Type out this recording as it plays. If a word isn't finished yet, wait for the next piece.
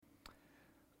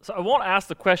So I won't ask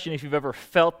the question if you've ever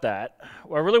felt that.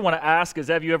 What I really want to ask is,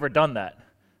 have you ever done that?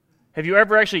 Have you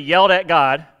ever actually yelled at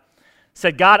God,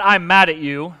 said, God, I'm mad at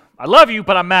you. I love you,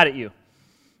 but I'm mad at you.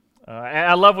 And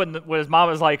I love when his mom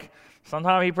was like,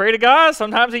 sometimes he prayed to God,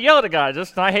 sometimes he yelled at God.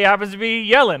 Just tonight he happens to be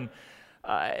yelling.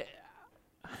 I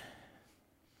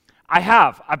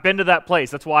have. I've been to that place.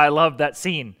 That's why I love that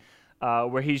scene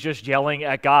where he's just yelling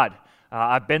at God.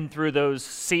 I've been through those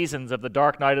seasons of the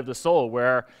dark night of the soul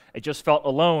where it just felt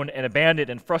alone and abandoned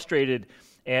and frustrated,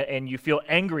 and you feel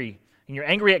angry. And you're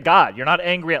angry at God. You're not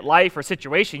angry at life or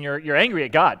situation. You're angry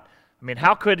at God. I mean,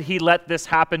 how could he let this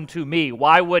happen to me?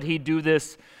 Why would he do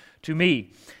this to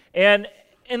me? And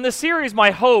in the series,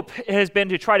 my hope has been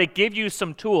to try to give you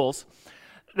some tools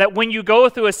that when you go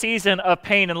through a season of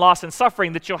pain and loss and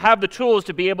suffering, that you'll have the tools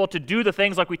to be able to do the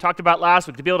things like we talked about last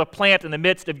week, to be able to plant in the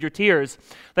midst of your tears,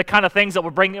 the kind of things that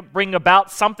will bring about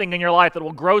something in your life, that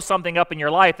will grow something up in your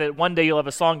life, that one day you'll have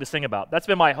a song to sing about. That's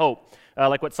been my hope,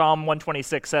 like what Psalm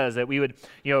 126 says, that we would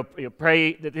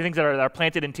pray that the things that are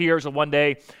planted in tears will one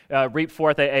day reap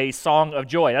forth a song of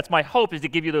joy. That's my hope, is to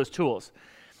give you those tools.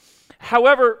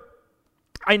 However,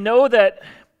 I know that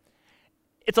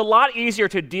it's a lot easier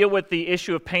to deal with the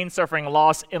issue of pain, suffering, and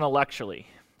loss intellectually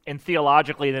and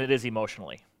theologically than it is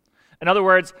emotionally. In other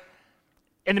words,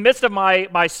 in the midst of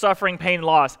my suffering, pain, and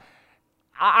loss,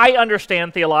 I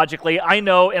understand theologically, I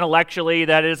know intellectually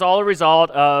that it is all a result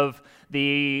of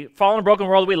the fallen and broken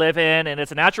world we live in, and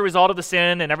it's a natural result of the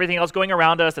sin and everything else going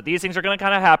around us, that these things are going to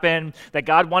kind of happen, that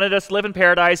God wanted us to live in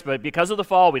paradise, but because of the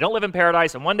fall, we don't live in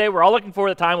paradise, and one day we're all looking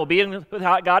forward to the time we'll be with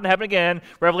God in heaven again.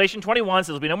 Revelation 21 says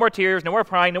there'll be no more tears, no more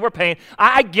crying, no more pain.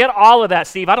 I get all of that,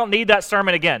 Steve. I don't need that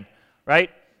sermon again, right?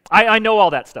 I know all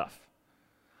that stuff.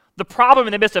 The problem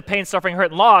in the midst of pain, suffering,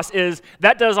 hurt, and loss is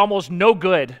that does almost no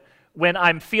good when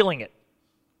I'm feeling it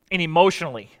and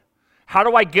emotionally. How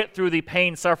do I get through the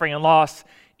pain, suffering, and loss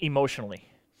emotionally?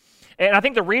 And I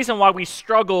think the reason why we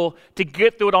struggle to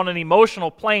get through it on an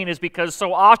emotional plane is because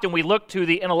so often we look to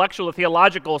the intellectual or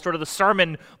theological, sort of the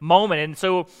sermon moment. And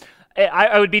so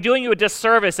I would be doing you a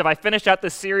disservice if I finished out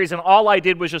this series and all I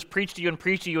did was just preach to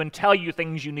you and tell you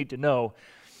things you need to know.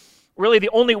 Really, the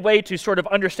only way to sort of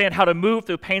understand how to move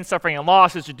through pain, suffering, and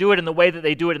loss is to do it in the way that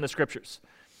they do it in the Scriptures.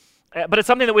 But it's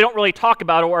something that we don't really talk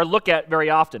about or look at very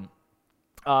often.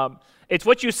 It's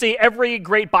what you see every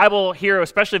great Bible hero,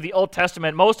 especially the Old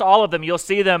Testament, most all of them, you'll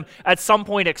see them at some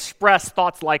point express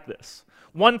thoughts like this.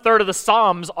 1/3 of the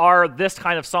Psalms are this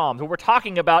kind of Psalms. What we're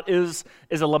talking about is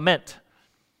a lament.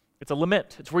 It's a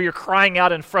lament. It's where you're crying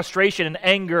out in frustration and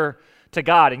anger to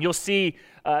God. And you'll see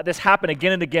this happen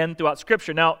again and again throughout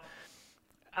Scripture. Now,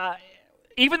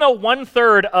 even though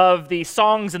 1/3 of the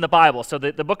songs in the Bible, so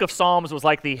the book of Psalms was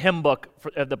like the hymn book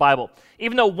of the Bible,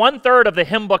 even though 1/3 of the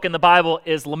hymn book in the Bible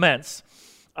is laments,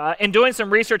 in doing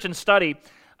some research and study,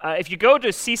 if you go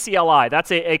to CCLI, that's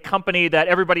a company that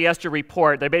everybody has to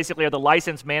report. They basically are the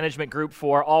license management group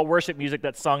for all worship music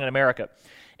that's sung in America.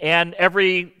 And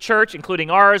every church, including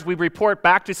ours, we report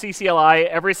back to CCLI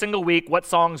every single week what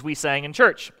songs we sang in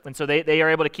church. And so they are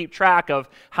able to keep track of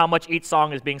how much each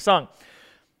song is being sung.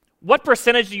 What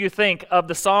percentage do you think of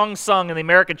the songs sung in the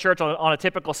American church on a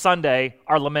typical Sunday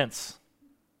are laments?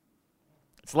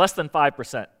 It's less than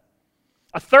 5%.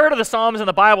 1/3 of the Psalms in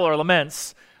the Bible are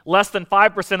laments. Less than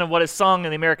 5% of what is sung in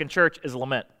the American church is a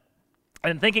lament.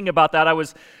 And thinking about that, I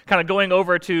was kind of going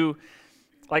over to,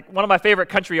 like, one of my favorite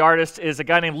country artists is a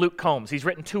guy named Luke Combs. He's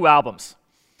written 2 albums.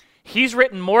 He's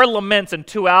written more laments in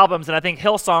 2 albums than I think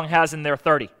Hillsong has in their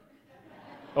 30.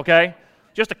 Okay?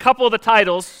 Just a couple of the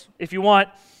titles, if you want.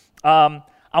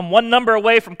 I'm one number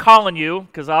away from calling you,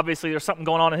 because obviously there's something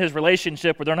going on in his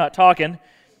relationship where they're not talking.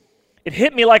 It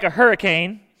hit me like a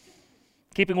hurricane,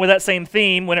 keeping with that same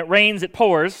theme. When it rains, it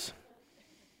pours.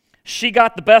 She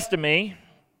got the best of me.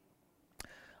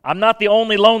 I'm not the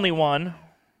only lonely one.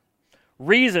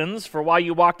 Reasons for why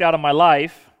you walked out of my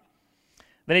life.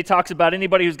 Then he talks about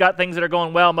anybody who's got things that are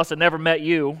going well must have never met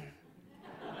you.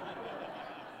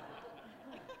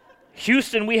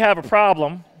 Houston, we have a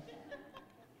problem.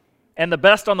 And the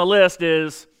best on the list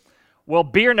is, well,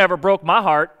 beer never broke my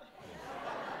heart.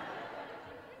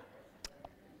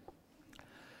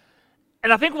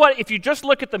 And I think if you just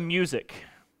look at the music,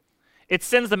 it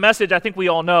sends the message I think we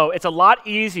all know. It's a lot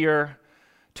easier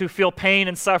to feel pain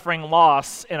and suffering and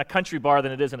loss in a country bar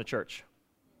than it is in a church.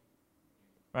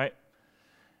 Right?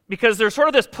 Because there's sort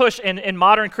of this push in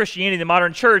modern Christianity, the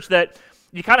modern church, that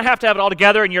you kind of have to have it all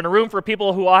together, and you're in a room for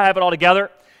people who all have it all together.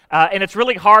 And it's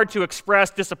really hard to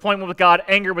express disappointment with God,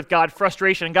 anger with God,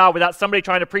 frustration in God without somebody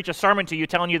trying to preach a sermon to you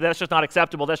telling you that's just not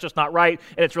acceptable, that's just not right,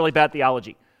 and it's really bad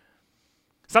theology.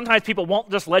 Sometimes people won't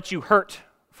just let you hurt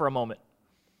for a moment.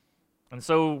 And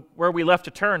so where are we left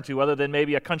to turn to other than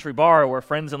maybe a country bar or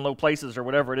friends in low places or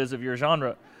whatever it is of your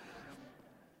genre?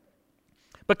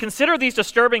 But consider these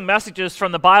disturbing messages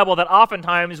from the Bible that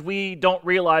oftentimes we don't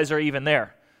realize are even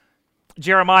there.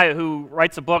 Jeremiah, who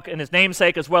writes a book in his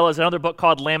namesake as well as another book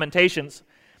called Lamentations,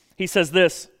 he says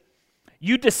this,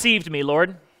 "You deceived me,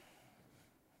 Lord,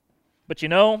 but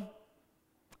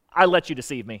I let you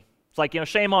deceive me." It's like,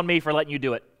 shame on me for letting you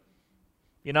do it.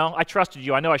 I trusted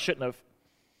you. I know I shouldn't have.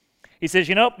 He says,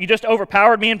 you just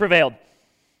overpowered me and prevailed.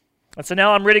 And so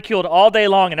now I'm ridiculed all day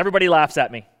long and everybody laughs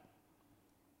at me.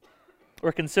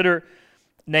 Or consider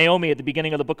Naomi at the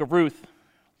beginning of the book of Ruth.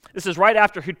 This is right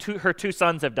after her two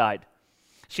sons have died.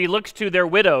 She looks to their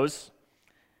widows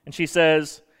and she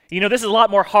says, this is a lot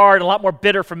more hard and a lot more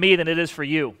bitter for me than it is for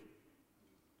you.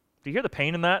 Do you hear the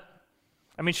pain in that?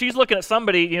 I mean, she's looking at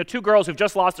somebody, two girls who've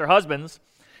just lost their husbands,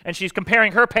 and she's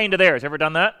comparing her pain to theirs. Ever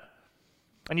done that?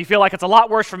 And you feel like it's a lot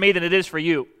worse for me than it is for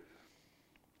you.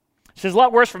 She says, a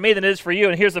lot worse for me than it is for you,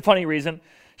 and here's the funny reason.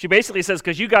 She basically says,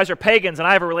 because you guys are pagans and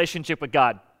I have a relationship with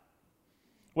God.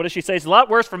 What does she say? It's a lot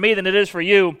worse for me than it is for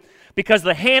you because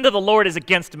the hand of the Lord is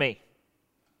against me.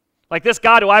 Like this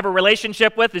God who I have a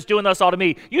relationship with is doing this all to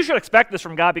me. You should expect this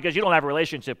from God because you don't have a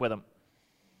relationship with him.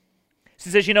 She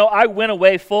says, I went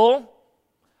away full,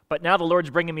 but now the Lord's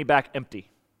bringing me back empty.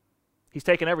 He's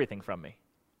taken everything from me.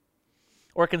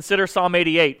 Or consider Psalm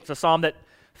 88. It's a psalm that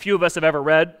few of us have ever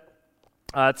read.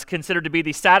 It's considered to be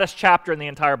the saddest chapter in the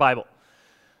entire Bible.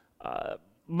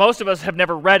 Most of us have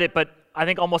never read it, but I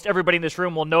think almost everybody in this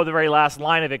room will know the very last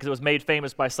line of it because it was made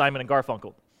famous by Simon and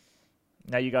Garfunkel.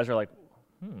 Now you guys are like,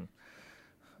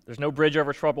 there's no bridge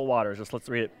over troubled waters. Let's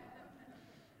read it.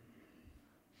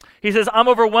 He says, I'm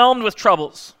overwhelmed with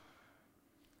troubles,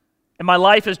 and my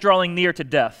life is drawing near to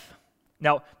death.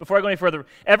 Now, before I go any further,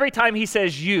 every time he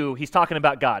says you, he's talking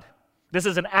about God. This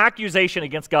is an accusation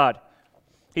against God.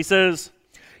 He says,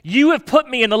 you have put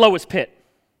me in the lowest pit.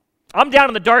 I'm down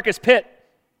in the darkest pit.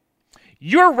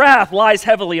 Your wrath lies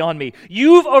heavily on me.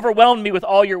 You've overwhelmed me with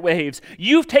all your waves.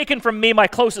 You've taken from me my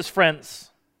closest friends.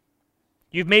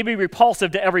 You've made me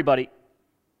repulsive to everybody.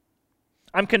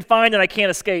 I'm confined and I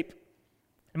can't escape,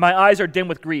 and my eyes are dim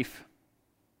with grief.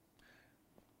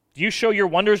 Do you show your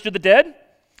wonders to the dead?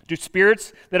 Do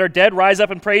spirits that are dead rise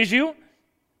up and praise you?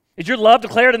 Is your love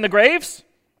declared in the graves?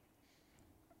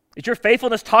 Is your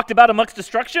faithfulness talked about amongst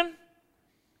destruction?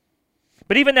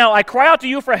 But even now, I cry out to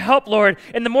you for help, Lord.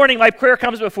 In the morning, my prayer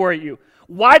comes before you.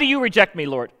 Why do you reject me,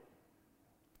 Lord?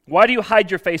 Why do you hide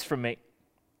your face from me?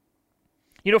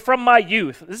 From my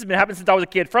youth, this has been happening since I was a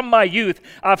kid. From my youth,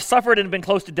 I've suffered and been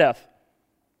close to death.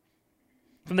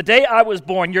 From the day I was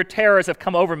born, your terrors have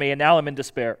come over me, and now I'm in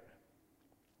despair.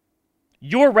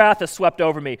 Your wrath has swept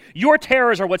over me. Your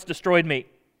terrors are what's destroyed me.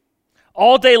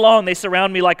 All day long, they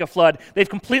surround me like a flood. They've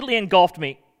completely engulfed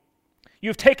me.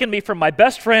 You've taken me from my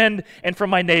best friend and from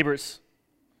my neighbors.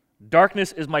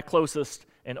 Darkness is my closest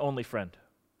and only friend.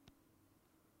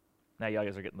 Now you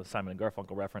guys are getting the Simon and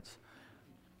Garfunkel reference.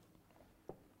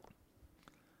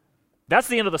 That's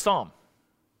the end of the psalm.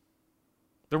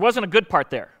 There wasn't a good part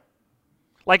there.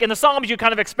 Like in the Psalms, you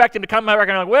kind of expect him to come out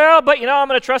and like, well, but I'm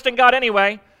going to trust in God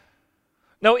anyway.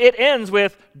 No, it ends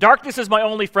with, darkness is my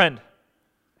only friend.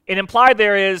 And implied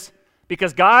there is,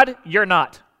 because God, you're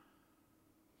not.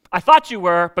 I thought you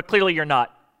were, but clearly you're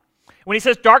not. When he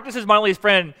says, darkness is my only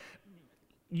friend,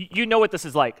 you know what this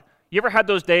is like. You ever had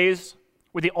those days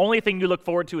where the only thing you look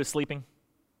forward to is sleeping?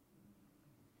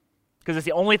 Because it's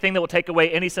the only thing that will take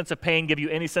away any sense of pain, give you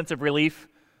any sense of relief.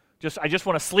 I just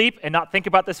want to sleep and not think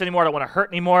about this anymore. I don't want to hurt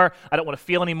anymore. I don't want to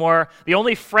feel anymore. The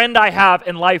only friend I have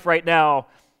in life right now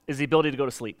is the ability to go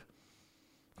to sleep.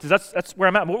 Because that's where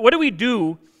I'm at. What do we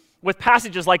do with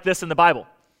passages like this in the Bible?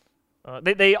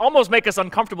 They almost make us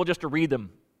uncomfortable just to read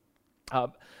them.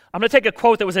 I'm going to take a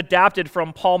quote that was adapted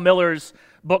from Paul Miller's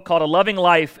book called A Loving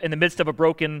Life in the Midst of a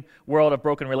Broken World of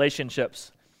Broken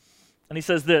Relationships. And he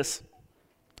says this,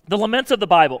 the laments of the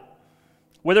Bible,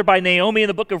 whether by Naomi in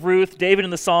the book of Ruth, David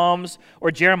in the Psalms, or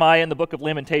Jeremiah in the book of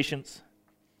Lamentations,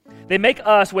 they make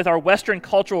us, with our Western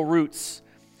cultural roots,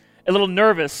 a little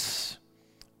nervous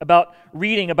about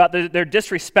reading about their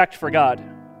disrespect for God.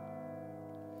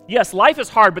 Yes, life is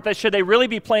hard, but should they really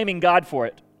be blaming God for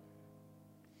it?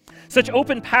 Such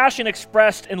open passion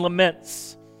expressed in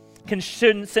laments can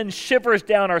send shivers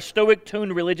down our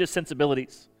stoic-tuned religious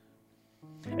sensibilities.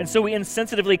 And so we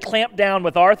insensitively clamp down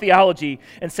with our theology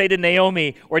and say to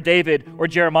Naomi or David or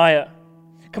Jeremiah,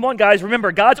 come on, guys,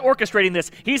 remember, God's orchestrating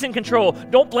this. He's in control.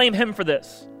 Don't blame him for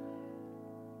this.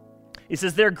 He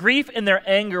says, their grief and their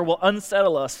anger will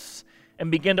unsettle us and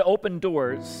begin to open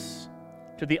doors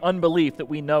to the unbelief that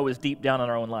we know is deep down in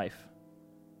our own life.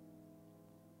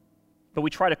 But we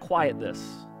try to quiet this.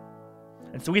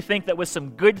 And so we think that with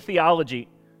some good theology,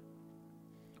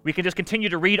 we can just continue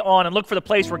to read on and look for the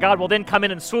place where God will then come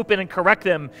in and swoop in and correct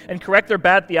them and correct their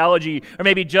bad theology or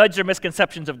maybe judge their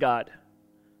misconceptions of God.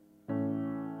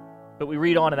 But we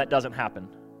read on and that doesn't happen.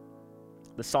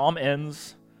 The psalm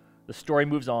ends, the story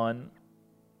moves on,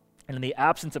 and in the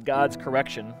absence of God's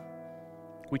correction,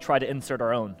 we try to insert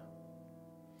our own.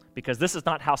 Because this is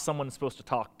not how someone's supposed to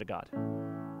talk to God.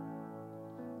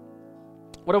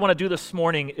 What I want to do this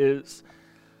morning is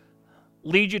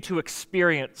lead you to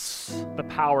experience the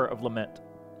power of lament.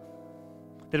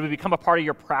 That it would become a part of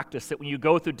your practice, that when you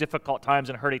go through difficult times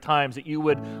and hurting times, that you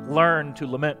would learn to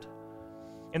lament.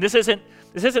 And this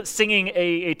isn't singing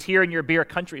a tear in your beer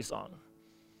country song.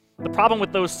 The problem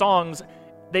with those songs,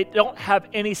 they don't have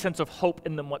any sense of hope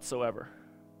in them whatsoever.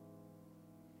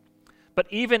 But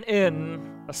even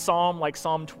in a psalm like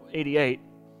Psalm 88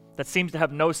 that seems to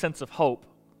have no sense of hope,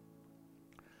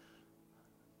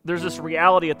 there's this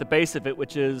reality at the base of it,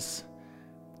 which is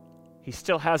he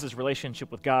still has his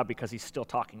relationship with God because he's still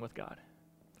talking with God.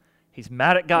 He's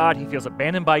mad at God. He feels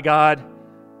abandoned by God.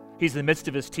 He's in the midst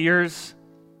of his tears,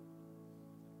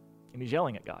 and he's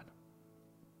yelling at God.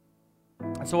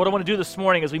 And so what I want to do this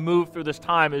morning as we move through this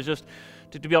time is just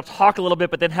to be able to talk a little bit,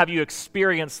 but then have you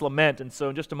experience lament. And so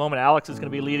in just a moment, Alex is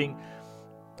going to be leading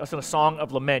us in a song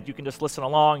of lament. You can just listen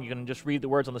along. You can just read the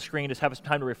words on the screen. Just have some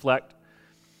time to reflect.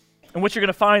 And what you're going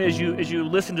to find as you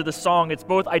listen to the song, it's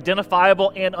both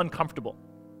identifiable and uncomfortable.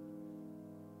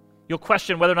 You'll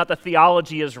question whether or not the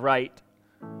theology is right,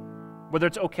 whether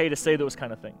it's okay to say those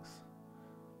kind of things.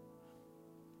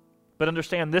 But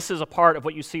understand, this is a part of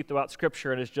what you see throughout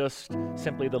Scripture, and it's just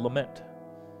simply the lament.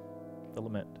 The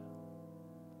lament.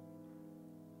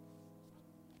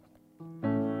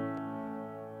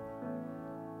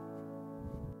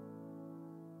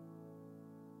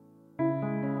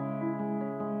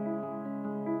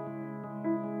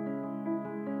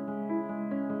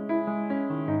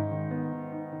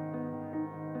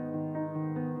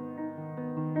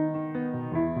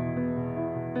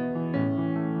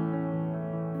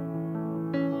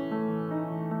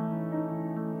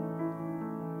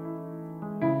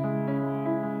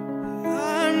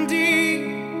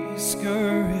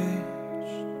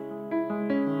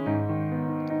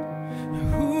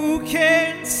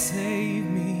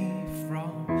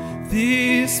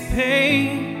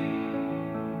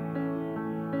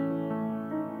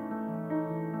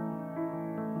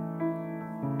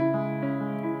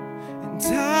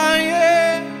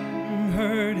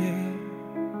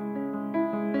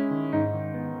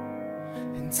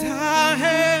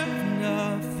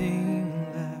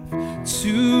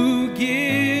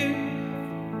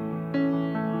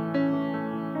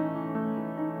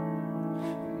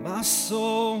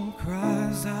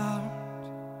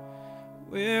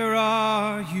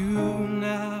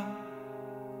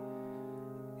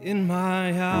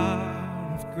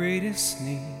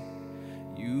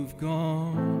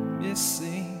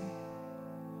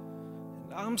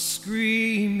 I'm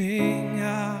screaming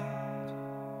out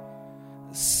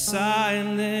a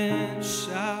silent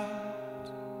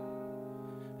shout,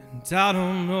 and I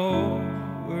don't know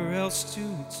where else to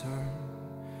turn.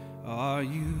 Are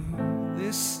you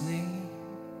listening?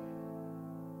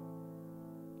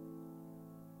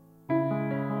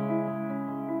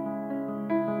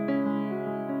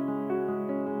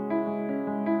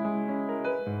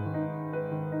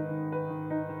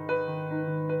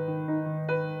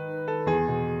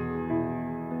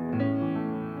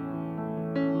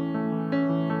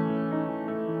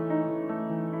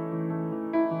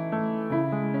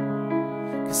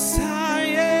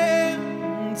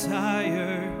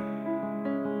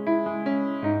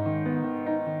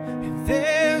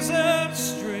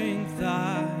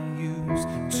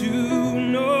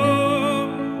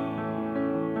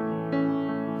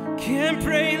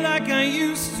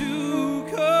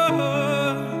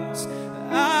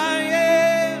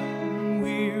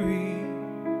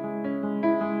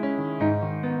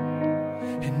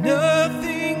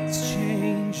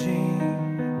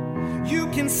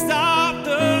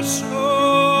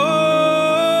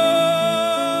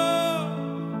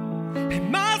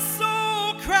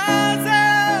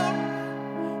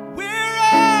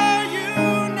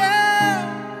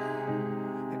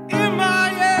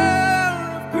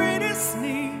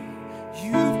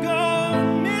 You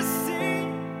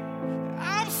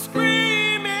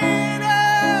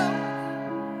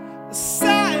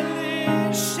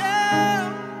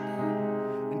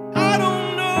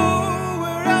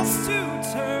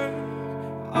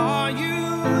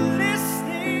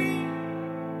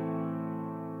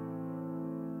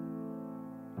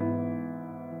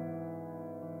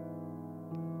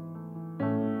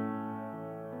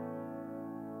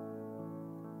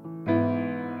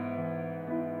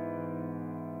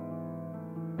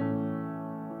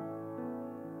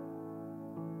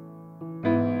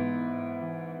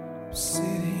I'm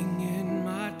sitting in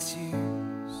my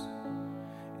tears,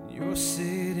 and you're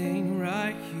sitting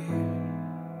right here.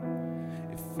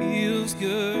 It feels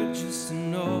good just to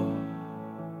know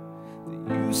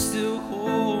that you still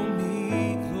hold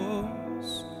me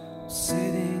close. I'm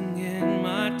sitting in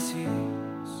my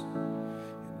tears,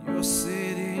 and you're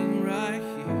sitting right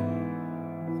here.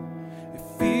 It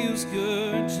feels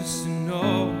good just to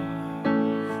know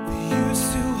that you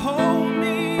still hold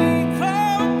me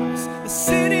close. I'm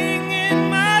sitting in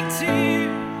my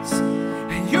tears,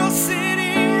 and you're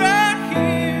sitting right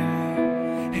here.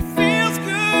 It feels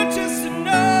good just to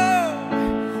know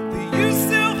that you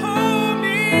still hold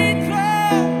me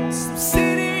close. I'm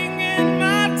sitting in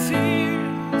my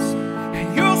tears,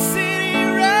 and you're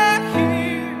sitting right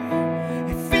here.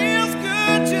 It feels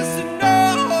good just to know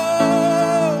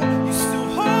you still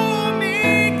hold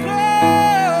me close.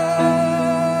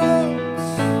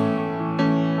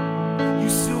 You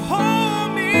still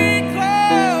hold me close.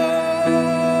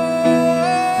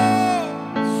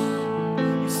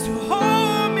 You still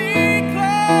hold me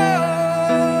close.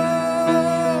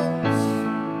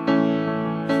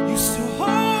 You still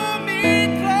hold me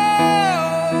close.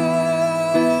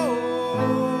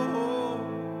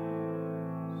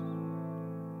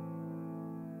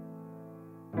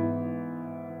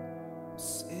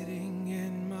 Sitting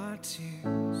in my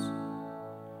tears,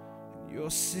 and you're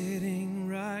sitting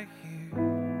right here.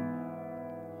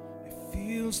 It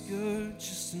feels good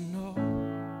just to know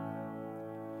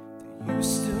that you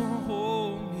still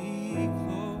hold me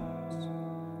close.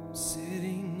 I'm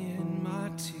sitting in my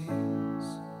tears,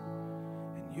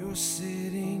 and you're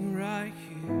sitting right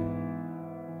here.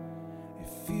 It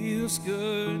feels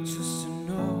good just to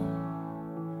know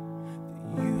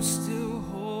that you still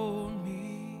hold me.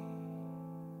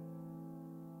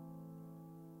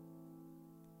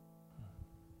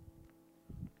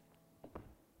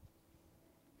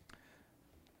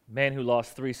 Man who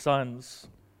lost 3 sons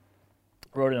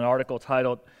wrote an article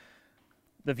titled,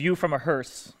 "The View from a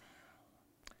Hearse."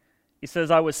 He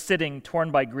says, "I was sitting,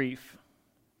 torn by grief,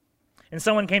 and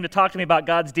someone came to talk to me about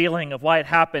God's dealing, of why it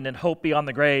happened, and hope beyond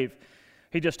the grave.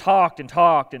 He just talked and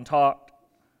talked and talked,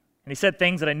 and he said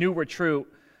things that I knew were true.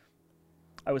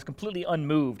 I was completely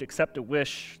unmoved, except to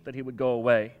wish that he would go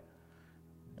away.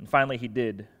 And finally he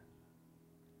did.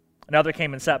 Another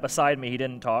came and sat beside me. He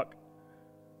didn't talk.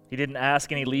 He didn't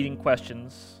ask any leading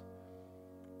questions.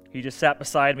 He just sat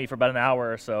beside me for about an hour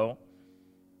or so.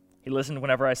 He listened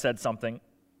whenever I said something.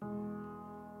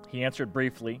 He answered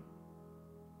briefly,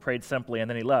 prayed simply, and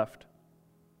then he left.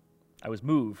 I was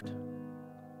moved.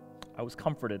 I was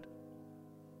comforted.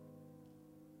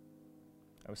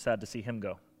 I was sad to see him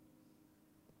go."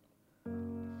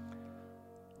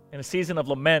 In a season of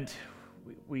lament,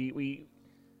 we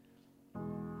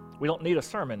don't need a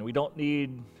sermon. We don't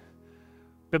need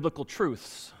biblical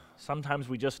truths. Sometimes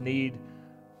we just need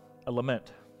a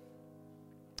lament.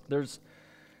 The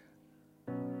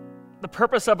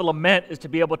purpose of a lament is to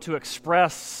be able to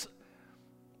express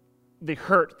the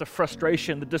hurt, the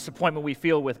frustration, the disappointment we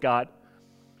feel with God,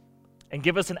 and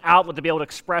give us an outlet to be able to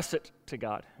express it to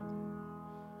God.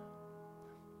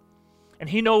 And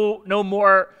he no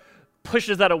more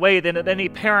pushes that away than any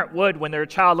parent would when their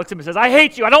child looks at him and says, "I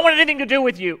hate you, I don't want anything to do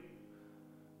with you."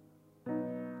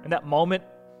 In that moment,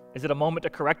 is it a moment to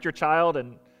correct your child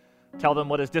and tell them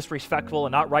what is disrespectful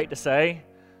and not right to say?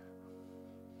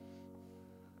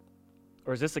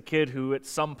 Or is this a kid who at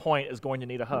some point is going to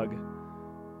need a hug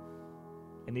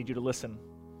and need you to listen?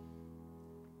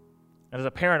 And as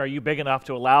a parent, are you big enough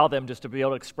to allow them just to be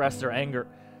able to express their anger?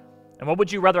 And what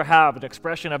would you rather have, an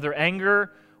expression of their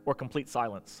anger or complete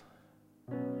silence?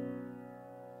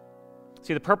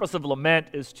 See, the purpose of lament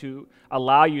is to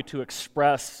allow you to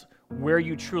express where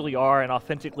you truly are and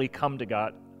authentically come to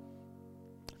God.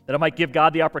 That it might give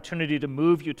God the opportunity to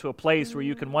move you to a place where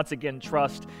you can once again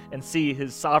trust and see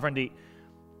his sovereignty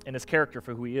and his character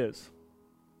for who he is.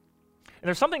 And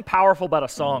there's something powerful about a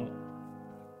song,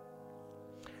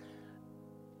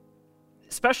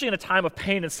 especially in a time of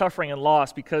pain and suffering and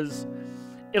loss, because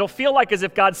it'll feel like as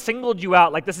if God singled you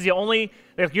out, like this is you're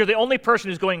the only person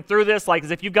who's going through this, like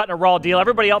as if you've gotten a raw deal.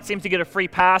 Everybody else seems to get a free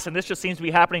pass, and this just seems to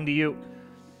be happening to you.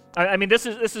 I mean, this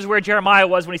is where Jeremiah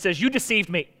was when he says, "You deceived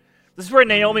me." This is where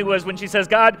Naomi was when she says,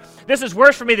 "God, this is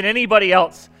worse for me than anybody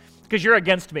else because you're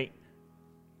against me."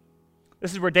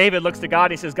 This is where David looks to God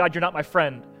and he says, "God, you're not my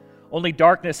friend. Only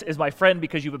darkness is my friend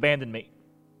because you've abandoned me."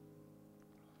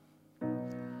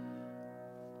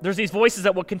 There's these voices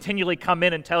that will continually come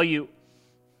in and tell you,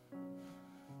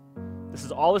 this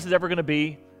is all this is ever going to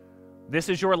be. This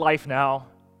is your life now,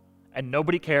 and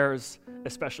nobody cares,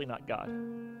 especially not God.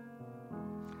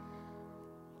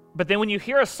 But then when you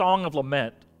hear a song of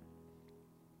lament,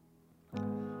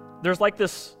 there's like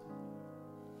this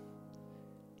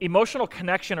emotional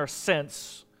connection or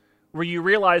sense where you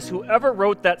realize whoever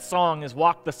wrote that song has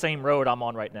walked the same road I'm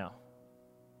on right now.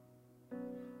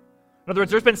 In other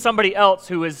words, there's been somebody else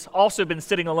who has also been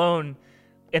sitting alone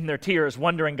in their tears,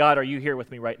 wondering, God, are you here with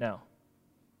me right now?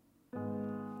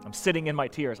 I'm sitting in my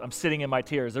tears. I'm sitting in my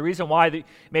tears. The reason why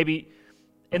maybe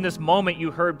in this moment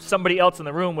you heard somebody else in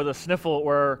the room with a sniffle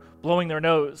or blowing their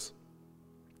nose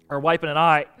or wiping an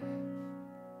eye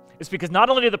is because not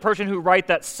only did the person who wrote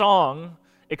that song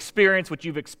experience what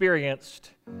you've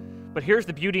experienced, but here's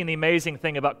the beauty and the amazing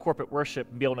thing about corporate worship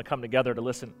and being able to come together to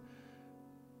listen.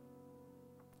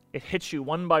 It hits you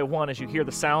one by one as you hear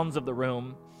the sounds of the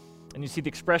room and you see the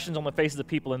expressions on the faces of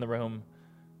people in the room.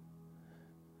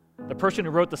 The person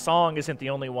who wrote the song isn't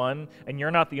the only one, and you're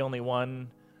not the only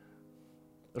one.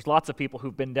 There's lots of people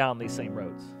who've been down these same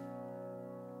roads.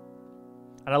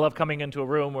 And I love coming into a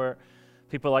room where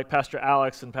people like Pastor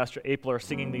Alex and Pastor Apel are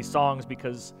singing these songs,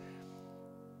 because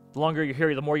the longer you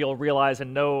hear, the more you'll realize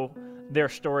and know their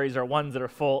stories are ones that are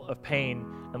full of pain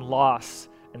and loss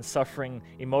and suffering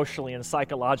emotionally and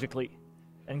psychologically.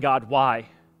 And God, why?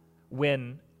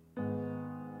 When?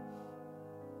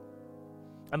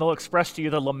 And they'll express to you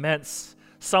the laments,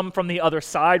 some from the other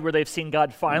side where they've seen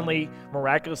God finally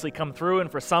miraculously come through, and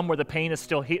for some where the pain is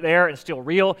still there and still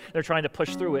real, they're trying to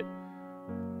push through it.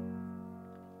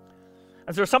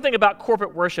 And so there's something about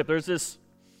corporate worship. There's this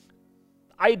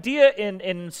idea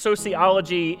in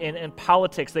sociology and in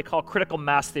politics they call critical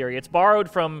mass theory. It's borrowed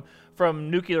from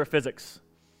nuclear physics.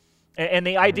 And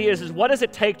the idea is what does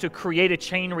it take to create a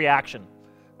chain reaction?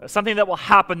 Something that will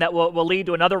happen that will lead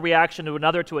to another reaction, to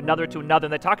another, to another, to another.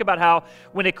 And they talk about how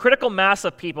when a critical mass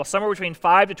of people, somewhere between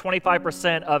 5 to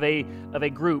 25% of a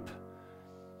group,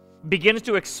 begins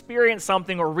to experience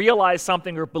something or realize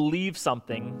something or believe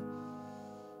something,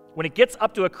 when it gets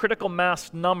up to a critical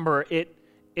mass number,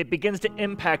 it begins to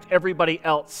impact everybody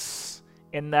else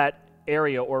in that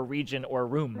area or region or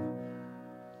room.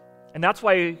 And that's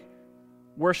why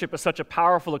worship is such a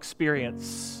powerful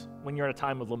experience when you're in a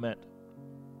time of lament.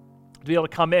 To be able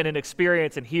to come in and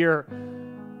experience and hear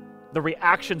the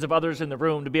reactions of others in the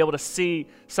room, to be able to see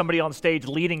somebody on stage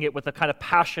leading it with a kind of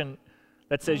passion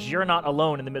that says, you're not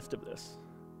alone in the midst of this.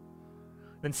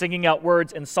 Then singing out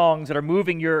words and songs that are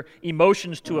moving your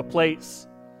emotions to a place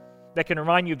that can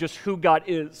remind you of just who God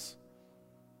is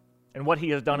and what He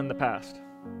has done in the past.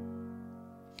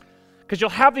 Because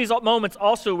you'll have these moments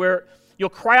also where you'll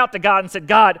cry out to God and say,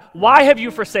 God, why have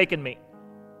you forsaken me?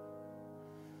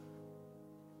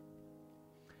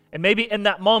 And maybe in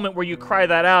that moment where you cry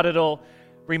that out, it'll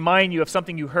remind you of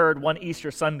something you heard one Easter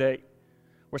Sunday,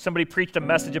 where somebody preached a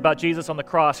message about Jesus on the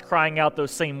cross, crying out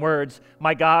those same words,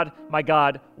 my God,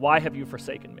 why have you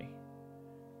forsaken me?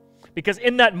 Because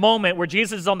in that moment where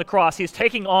Jesus is on the cross, He's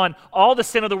taking on all the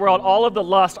sin of the world, all of the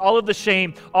lust, all of the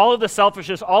shame, all of the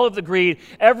selfishness, all of the greed,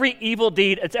 every evil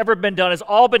deed that's ever been done has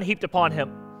all been heaped upon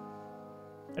Him.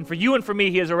 And for you and for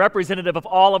me, He is a representative of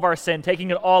all of our sin,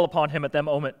 taking it all upon Him at that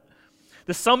moment.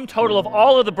 The sum total of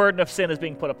all of the burden of sin is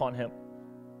being put upon Him.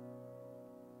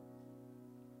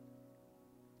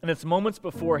 And it's moments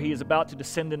before He is about to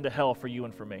descend into hell for you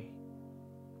and for me.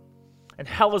 And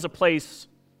hell is a place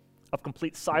of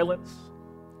complete silence,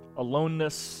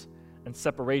 aloneness, and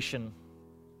separation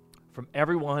from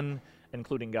everyone,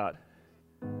 including God.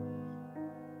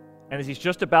 And as He's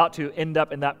just about to end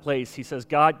up in that place, He says,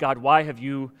 God, why have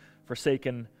you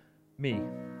forsaken me?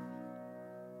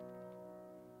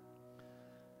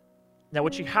 Now,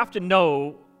 what you have to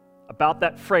know about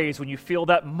that phrase when you feel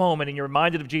that moment and you're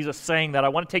reminded of Jesus saying that, I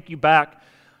want to take you back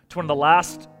to one of the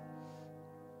last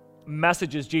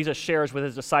messages Jesus shares with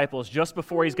His disciples just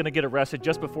before He's going to get arrested,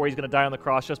 just before He's going to die on the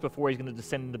cross, just before He's going to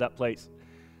descend into that place.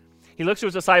 He looks to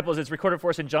His disciples. It's recorded for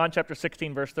us in John chapter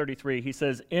 16, verse 33. He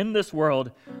says, in this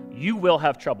world, you will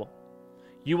have trouble.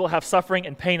 You will have suffering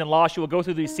and pain and loss. You will go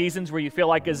through these seasons where you feel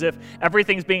like as if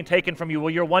everything's being taken from you. Well,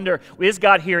 you'll wonder, is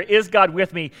God here? Is God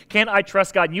with me? Can I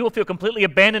trust God? And you will feel completely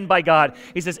abandoned by God.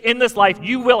 He says, in this life,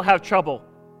 you will have trouble,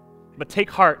 but take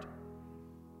heart.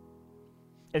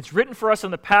 It's written for us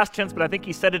in the past tense, but I think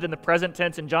He said it in the present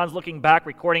tense, and John's looking back,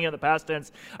 recording it in the past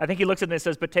tense. I think he looks at it and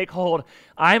says, but take hold,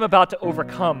 I am about to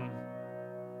overcome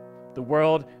the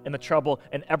world and the trouble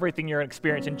and everything you're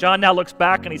experiencing. John now looks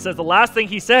back and he says the last thing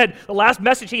he said, the last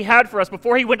message he had for us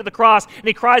before he went to the cross, and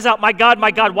he cries out, my God,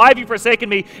 why have you forsaken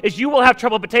me? Is you will have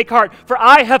trouble, but take heart, for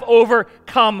I have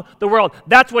overcome the world.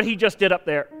 That's what He just did up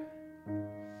there.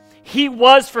 He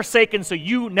was forsaken so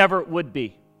you never would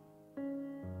be.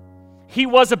 He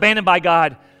was abandoned by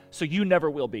God so you never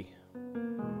will be.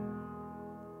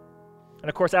 And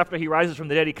of course, after he rises from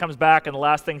the dead, he comes back, and the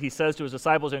last thing he says to his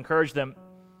disciples to encourage them,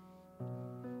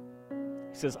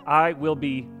 he says, I will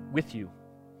be with you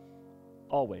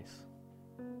always.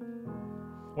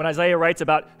 When Isaiah writes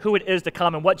about who it is to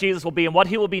come and what Jesus will be and what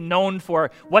he will be known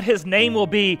for, what his name will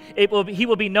be, he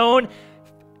will be known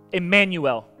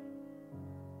Emmanuel,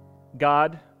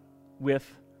 God with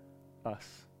us.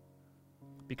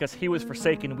 Because he was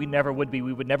forsaken, we never would be.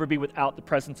 We would never be without the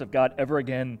presence of God ever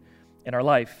again in our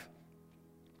life.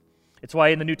 It's why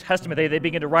in the New Testament they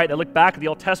begin to write, they look back at the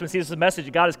Old Testament, see this is a message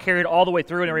that God has carried all the way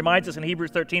through, and it reminds us in Hebrews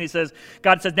 13, he says,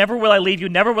 God says, never will I leave you,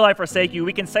 never will I forsake you.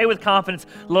 We can say with confidence,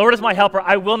 Lord is my helper,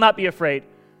 I will not be afraid.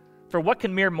 For what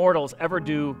can mere mortals ever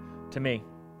do to me?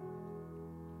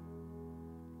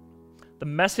 The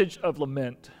message of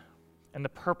lament and the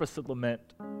purpose of lament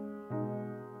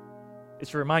is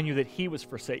to remind you that he was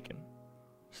forsaken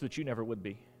so that you never would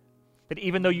be. That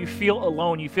even though you feel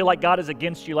alone, you feel like God is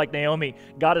against you like Naomi,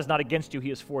 God is not against you, he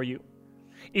is for you.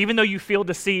 Even though you feel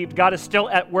deceived, God is still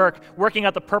at work, working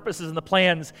out the purposes and the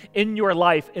plans in your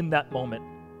life in that moment.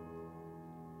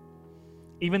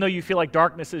 Even though you feel like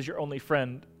darkness is your only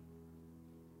friend,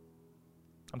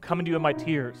 I'm coming to you in my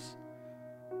tears.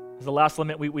 As the last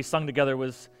lament we sung together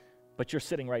was, but you're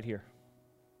sitting right here.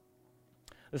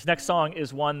 This next song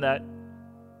is one that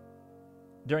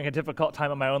during a difficult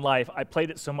time in my own life, I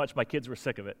played it so much my kids were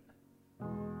sick of it.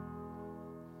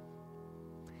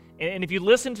 And if you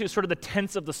listen to sort of the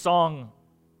tense of the song,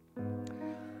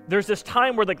 there's this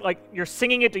time where like you're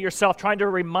singing it to yourself, trying to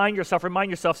remind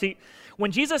yourself. See,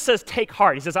 when Jesus says, take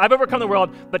heart, he says, I've overcome the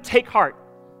world, but take heart.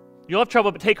 You'll have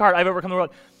trouble, but take heart, I've overcome the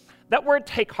world. That word,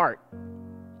 take heart,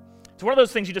 it's one of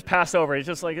those things you just pass over. It's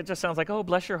just like, it just sounds like, oh,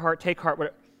 bless your heart, take heart.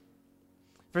 If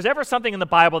there's ever something in the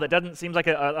Bible that doesn't seem like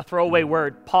a throwaway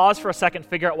word, pause for a second,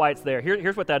 figure out why it's there.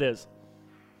 Here's what that is.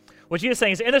 What Jesus is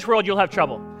saying is, in this world, you'll have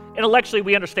trouble. Intellectually,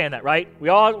 we understand that, right?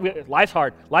 Life's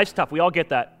hard. Life's tough. We all get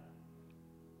that.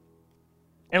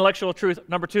 Intellectual truth,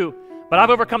 number 2. But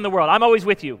I've overcome the world. I'm always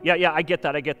with you. Yeah, I get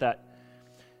that.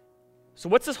 So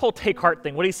what's this whole take heart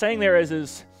thing? What he's saying there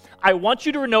is I want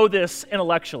you to know this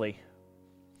intellectually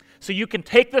so you can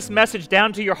take this message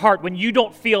down to your heart when you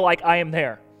don't feel like I am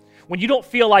there. When you don't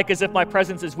feel like as if my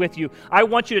presence is with you, I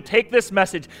want you to take this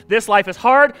message. This life is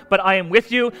hard, but I am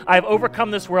with you. I have overcome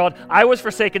this world. I was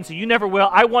forsaken, so you never will.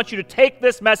 I want you to take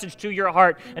this message to your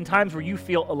heart in times where you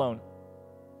feel alone.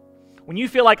 When you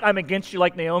feel like I'm against you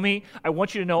like Naomi, I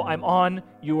want you to know I'm on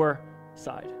your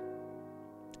side.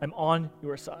 I'm on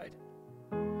your side.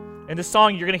 In this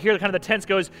song, you're going to hear the tense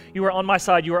goes, you are on my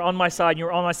side, you are on my side, you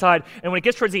are on my side. And when it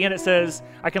gets towards the end, it says,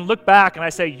 I can look back and I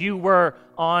say, you were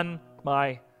on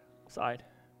my side.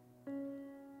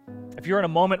 If you're in a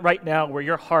moment right now where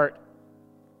your heart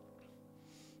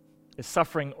is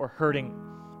suffering or hurting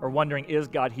or wondering, is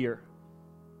God here?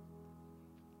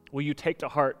 Will you take to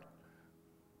heart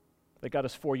that God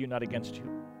is for you, not against you?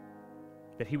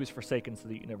 That he was forsaken so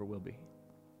that you never will be.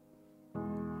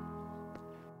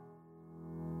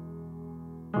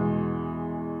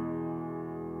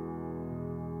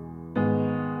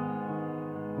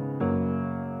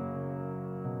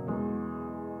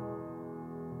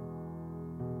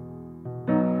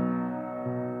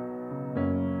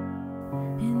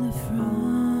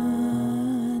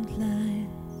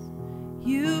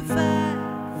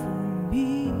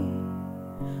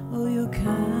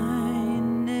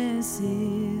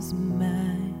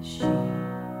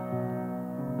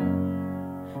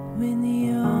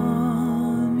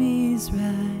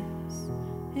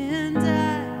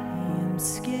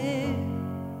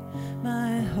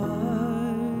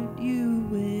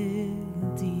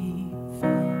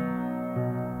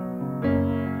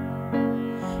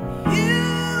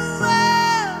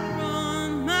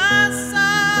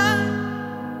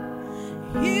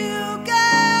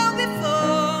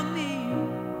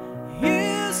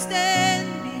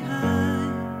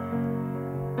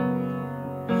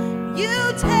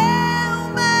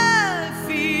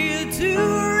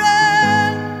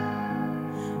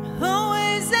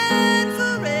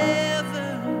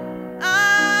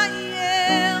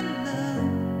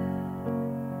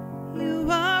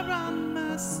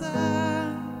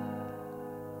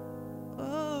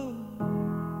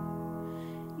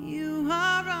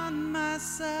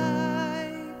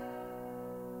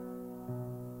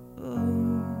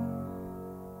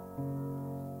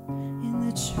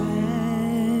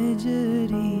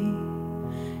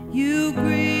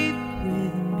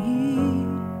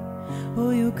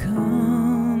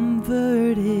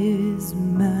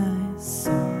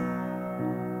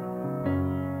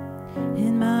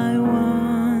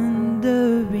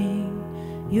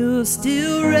 You're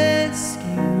still rescuing.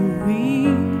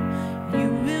 You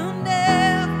will never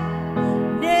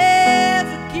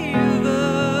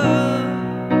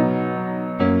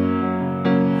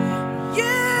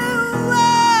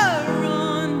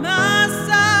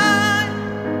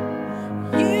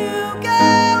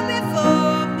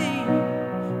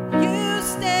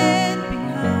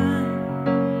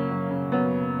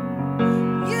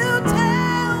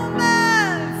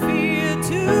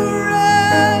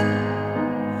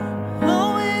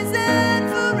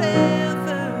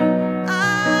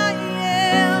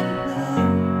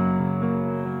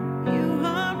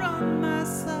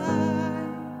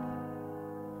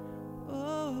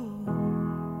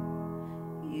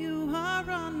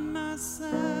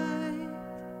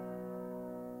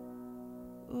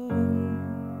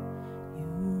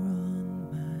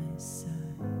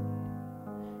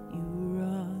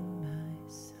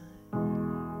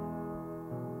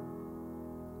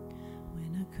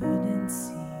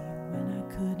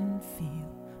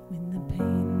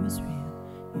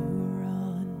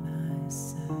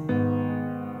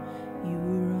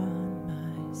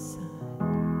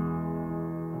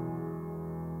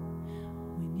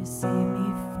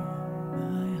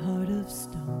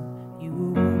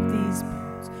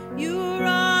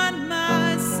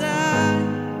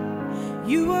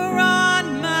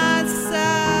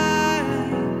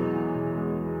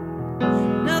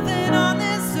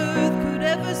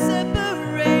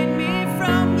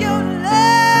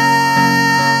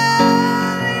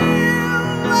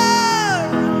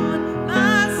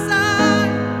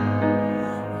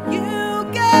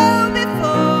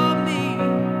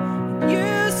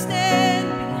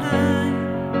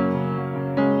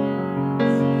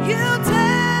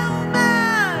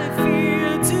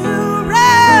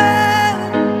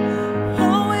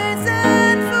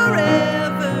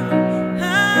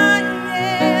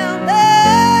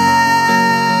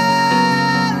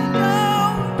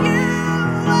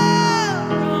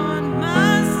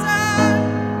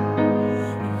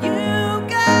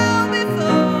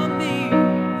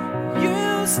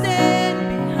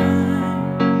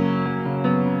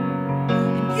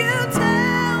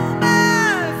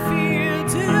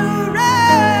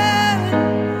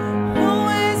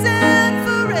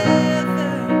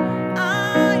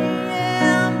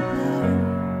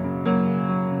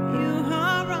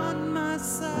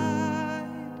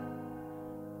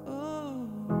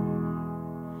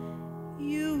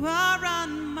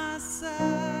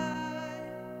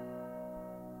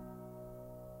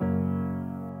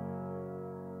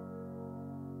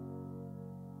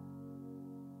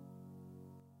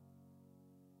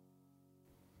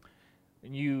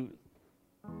and you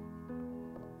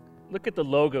look at the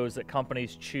logos that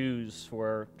companies choose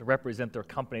to represent their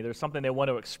company, there's something they want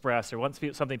to express or want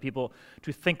something people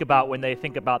to think about when they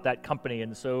think about that company.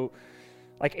 And so,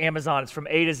 like Amazon, it's from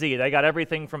A to Z. They got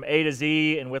everything from A to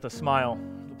Z and with a smile.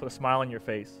 They'll put a smile on your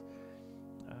face.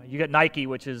 You got Nike,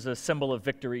 which is a symbol of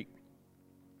victory.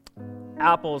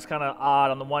 Apple is kind of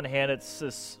odd. On the one hand, it's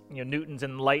this, Newton's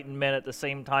enlightenment. At the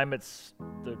same time, it's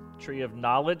the tree of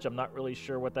knowledge. I'm not really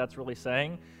sure what that's really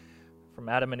saying from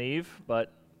Adam and Eve,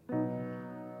 but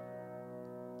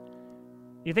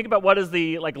you think about what is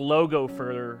the logo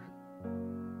for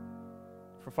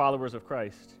followers of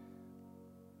Christ.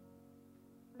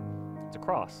 It's a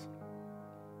cross.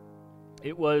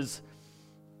 It was,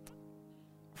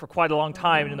 for quite a long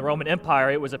time in the Roman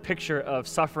Empire, it was a picture of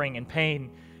suffering and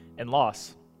pain and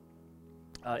loss.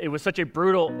 It was such a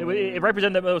brutal, it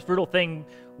represented the most brutal thing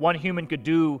one human could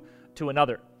do to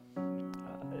another.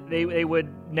 They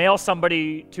would nail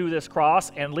somebody to this cross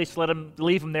and at least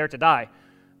leave him there to die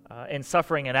in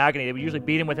suffering and agony. They would usually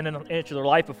beat him within an inch of their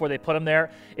life before they put him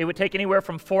there. It would take anywhere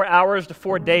from 4 hours to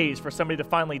 4 days for somebody to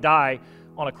finally die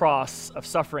on a cross of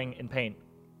suffering and pain.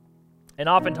 And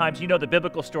oftentimes, you know the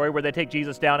biblical story where they take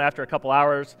Jesus down after a couple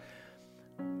hours.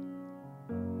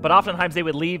 But oftentimes they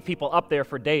would leave people up there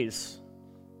for days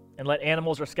and let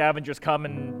animals or scavengers come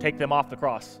and take them off the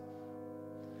cross.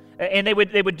 And they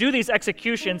would do these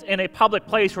executions in a public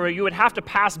place where you would have to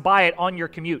pass by it on your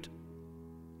commute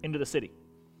into the city.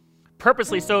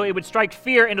 Purposely so it would strike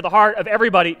fear into the heart of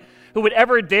everybody who would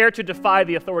ever dare to defy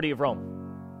the authority of Rome.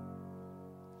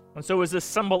 And so it was this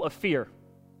symbol of fear,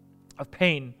 of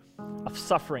pain, of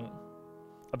suffering,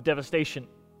 of devastation,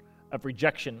 of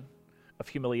rejection, of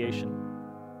humiliation.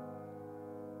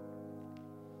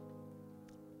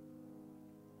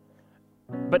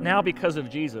 But now, because of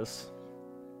Jesus,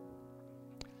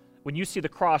 when you see the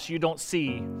cross, you don't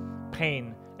see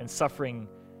pain and suffering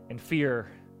and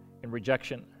fear and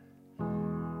rejection.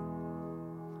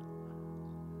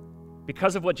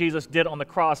 Because of what Jesus did on the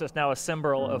cross, it's now a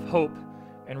symbol of hope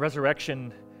and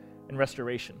resurrection and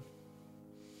restoration.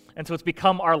 And so it's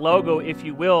become our logo, if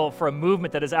you will, for a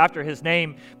movement that is after his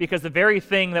name, because the very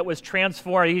thing that was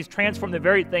transformed, he's transformed the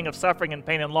very thing of suffering and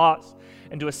pain and loss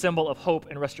into a symbol of hope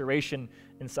and restoration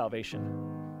and salvation.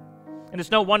 And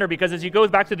it's no wonder, because as you go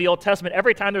back to the Old Testament,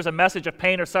 every time there's a message of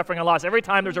pain or suffering or loss, every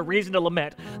time there's a reason to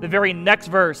lament, the very next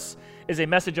verse is a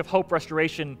message of hope,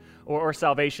 restoration, or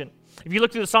salvation. If you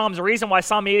look through the Psalms, the reason why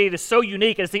Psalm 88 is so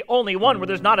unique, it's the only one where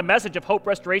there's not a message of hope,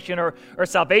 restoration, or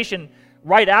salvation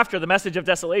right after the message of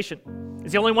desolation.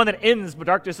 It's the only one that ends, "But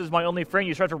darkness is my only friend."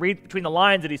 You start to read between the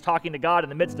lines that he's talking to God in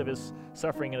the midst of his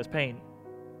suffering and his pain.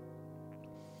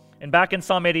 And back in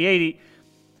Psalm 88,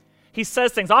 he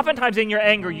says things. Oftentimes in your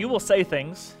anger, you will say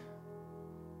things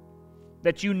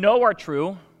that you know are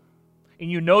true, and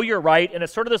you know you're right, and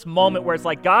it's sort of this moment where it's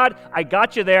like, God, I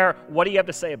got you there. What do you have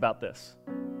to say about this?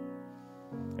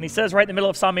 And he says right in the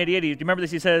middle of Psalm 88, do you remember this?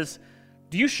 He says,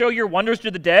 "Do you show your wonders to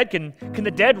the dead? Can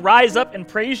the dead rise up and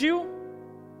praise you?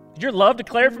 Did your love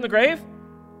declared from the grave?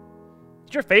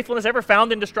 Is your faithfulness ever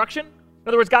found in destruction?" In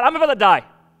other words, God, I'm about to die.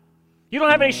 You don't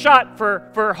have any shot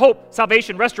for hope,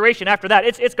 salvation, restoration after that.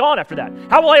 It's gone after that.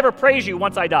 How will I ever praise you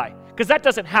once I die? Because that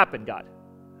doesn't happen, God.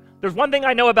 There's one thing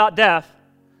I know about death.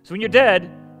 So when you're dead,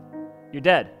 you're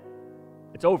dead.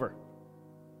 It's over.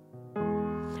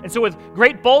 And so with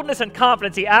great boldness and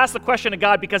confidence, he asks the question of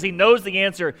God because he knows the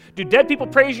answer. Do dead people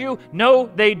praise you? No,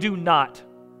 they do not.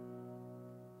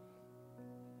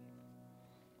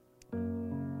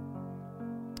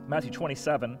 Matthew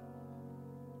 27,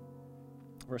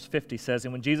 verse 50 says,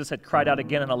 "And when Jesus had cried out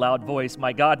again in a loud voice,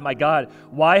 my God,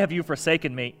 why have you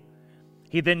forsaken me?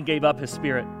 He then gave up his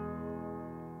spirit.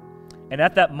 And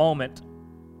at that moment,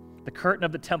 the curtain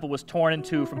of the temple was torn in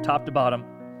two from top to bottom.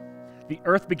 The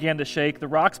earth began to shake, the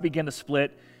rocks began to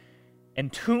split,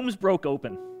 and tombs broke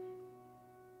open.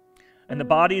 And the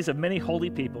bodies of many holy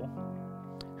people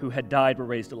who had died were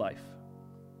raised to life.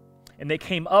 And they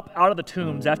came up out of the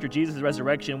tombs after Jesus'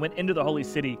 resurrection, went into the holy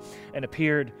city, and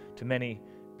appeared to many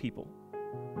people."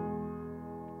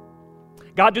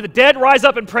 God, do the dead rise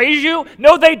up and praise you?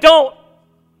 No, they don't.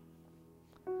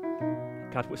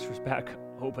 God whispers back,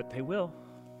 "Oh, but they will.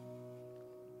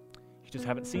 You just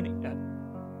haven't seen it yet.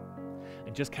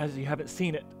 And just because you haven't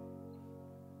seen it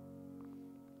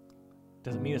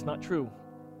doesn't mean it's not true."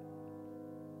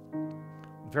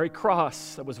 The very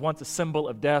cross that was once a symbol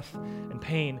of death and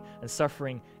pain and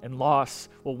suffering and loss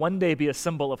will one day be a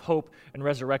symbol of hope and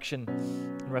resurrection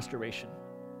and restoration.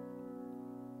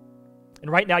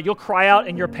 And right now, you'll cry out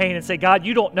in your pain and say, "God,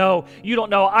 you don't know,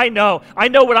 I know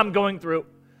what I'm going through."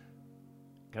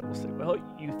 God will say, well,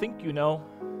 you think you know,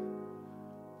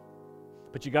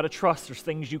 but you got to trust there's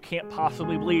things you can't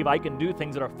possibly believe. I can do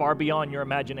things that are far beyond your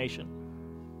imagination.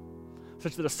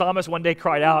 Such that the psalmist one day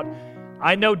cried out,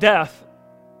 I know death.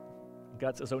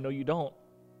 God says, oh, no, you don't.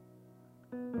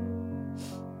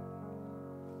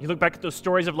 You look back at those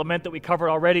stories of lament that we covered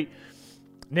already.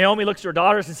 Naomi looks at her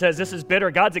daughters and says, this is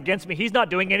bitter. God's against me. He's not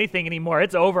doing anything anymore.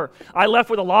 It's over. I left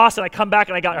with a loss and I come back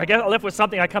and I left with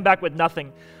something. I come back with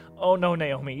nothing. Oh, no,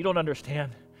 Naomi, you don't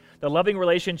understand. The loving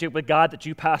relationship with God that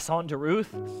you pass on to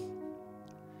Ruth,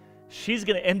 she's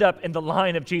going to end up in the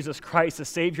line of Jesus Christ, the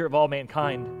Savior of all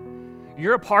mankind.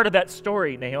 You're a part of that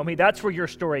story, Naomi. That's where your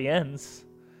story ends.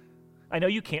 I know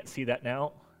you can't see that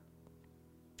now.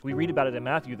 We read about it in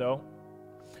Matthew, though.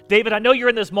 David, I know you're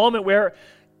in this moment where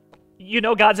you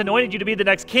know God's anointed you to be the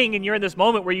next king, and you're in this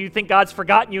moment where you think God's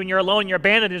forgotten you and you're alone, you're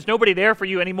abandoned, there's nobody there for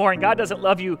you anymore, and God doesn't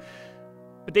love you.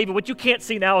 But David, what you can't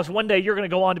see now is one day you're going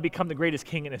to go on to become the greatest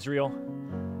king in Israel.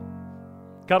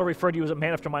 God will refer to you as a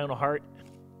man after my own heart,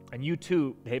 and you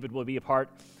too, David, will be a part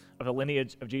of the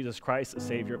lineage of Jesus Christ, the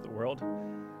Savior of the world,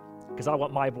 because I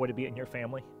want my boy to be in your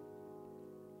family.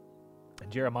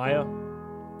 And Jeremiah,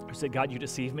 who said, God, you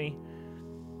deceive me.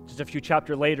 Just a few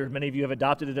chapters later, many of you have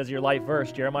adopted it as your life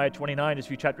verse. Jeremiah 29, just a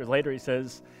few chapters later, he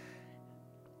says,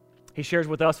 he shares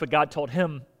with us what God told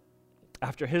him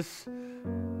after his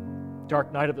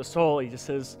dark night of the soul. He just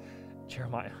says,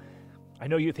 Jeremiah, I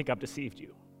know you think I've deceived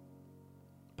you,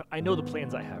 but I know the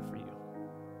plans I have for you.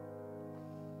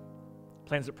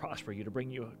 Plans to prosper you, to bring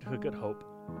you to a good hope.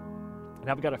 And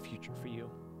I've got a future for you.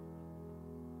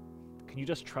 Can you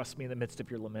just trust me in the midst of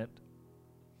your lament?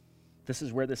 This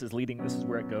is where this is leading. This is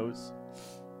where it goes.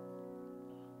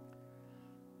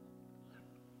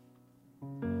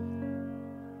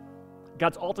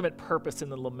 God's ultimate purpose in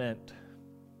the lament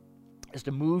is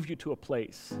to move you to a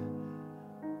place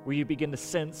where you begin to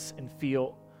sense and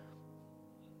feel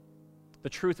the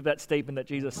truth of that statement that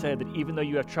Jesus said, that even though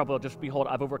you have trouble, just behold,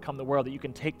 I've overcome the world, that you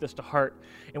can take this to heart.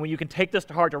 And when you can take this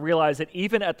to heart, to realize that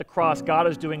even at the cross, God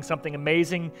is doing something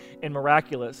amazing and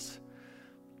miraculous,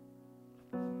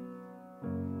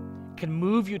 can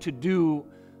move you to do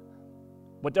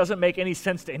what doesn't make any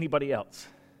sense to anybody else.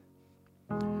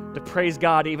 To praise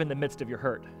God even in the midst of your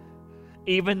hurt,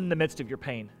 even in the midst of your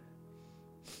pain.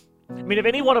 I mean, if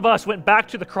any one of us went back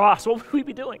to the cross, what would we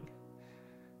be doing?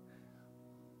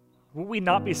 Would we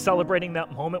not be celebrating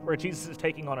that moment where Jesus is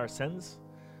taking on our sins?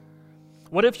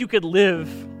 What if you could live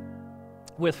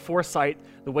with foresight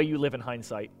the way you live in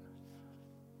hindsight?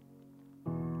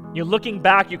 You're looking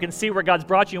back, you can see where God's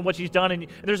brought you and what He's done, and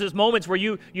there's those moments where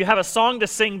you have a song to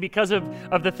sing because of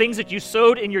the things that you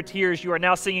sowed in your tears. You are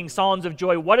now singing songs of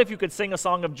joy. What if you could sing a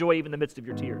song of joy even in the midst of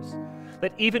your tears?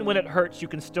 That even when it hurts, you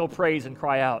can still praise and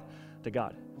cry out to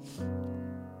God.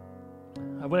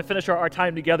 I want to finish our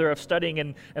time together of studying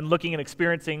and looking and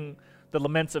experiencing the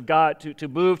laments of God, to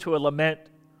move to a lament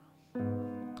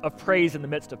of praise in the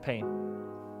midst of pain.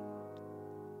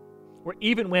 Where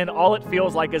even when all it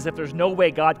feels like is if there's no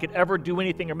way God could ever do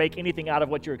anything or make anything out of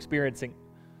what you're experiencing,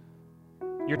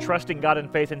 you're trusting God in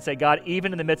faith and say, God,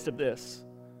 even in the midst of this,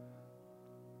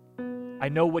 I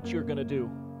know what you're going to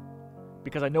do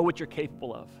because I know what you're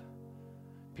capable of.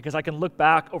 Because I can look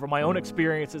back over my own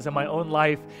experiences in my own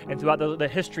life and throughout the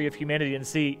history of humanity and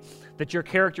see that your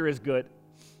character is good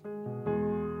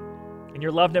and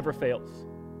your love never fails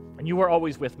and you are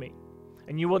always with me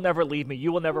and you will never leave me.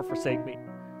 You will never forsake me.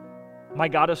 My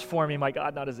God is for me. My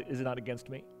God is not against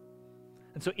me.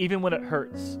 And so even when it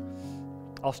hurts,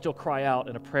 I'll still cry out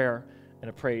in a prayer and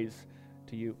a praise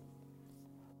to you.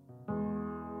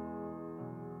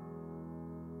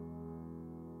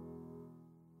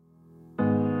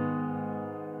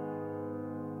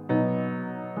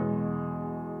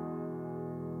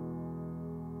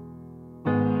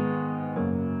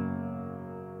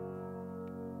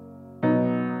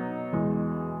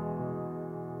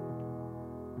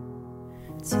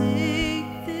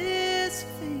 Take this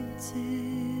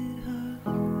fainted heart,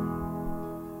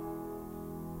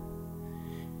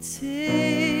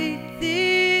 take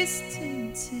these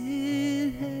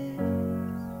tainted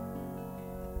hands,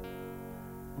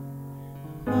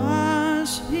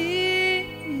 wash me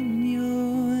in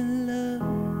your love,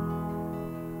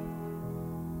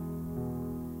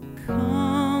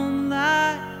 come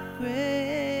like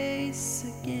grace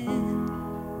again.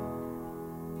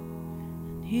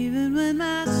 Even when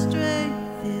my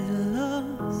strength is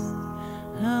lost,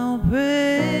 I'll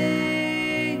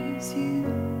praise you.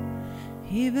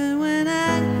 Even when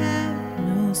I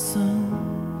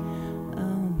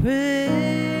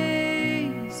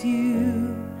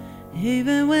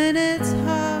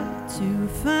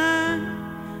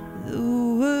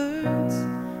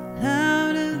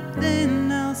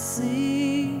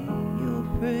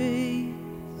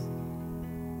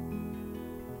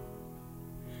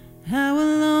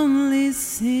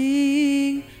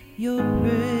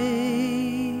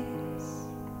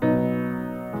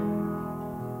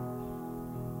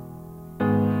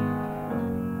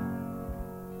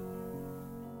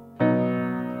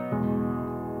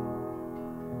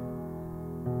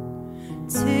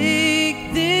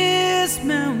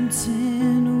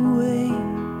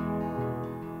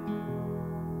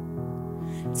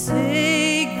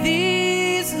Take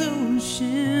these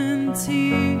ocean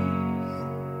tears,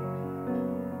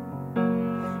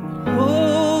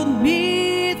 hold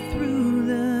me through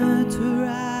the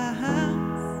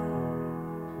trials.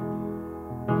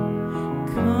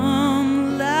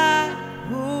 Come like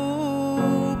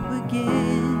hope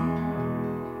again,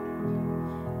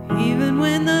 even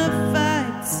when the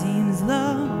fight seems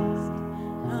lost.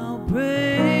 I'll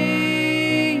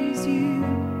praise you,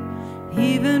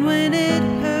 even when it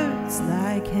hurts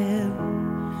like hell.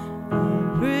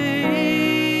 I'll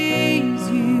praise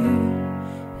you,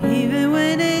 even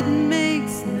when it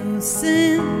makes no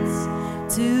sense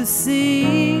to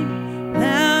sing.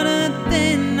 Louder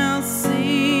than I'll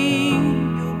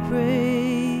sing your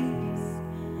praise.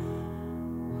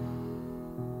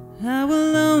 I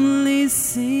will only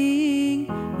sing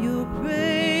your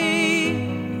praise.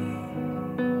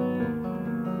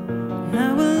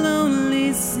 I will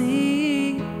only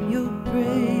sing your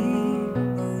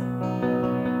praise.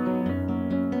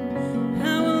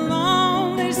 I will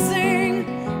only sing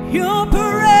your praise.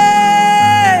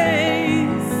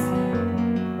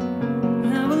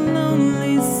 I will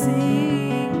only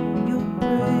sing your praise.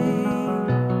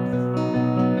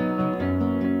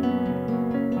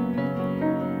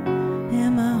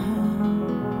 And my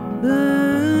heart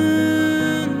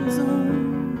burns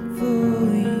on for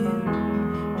you.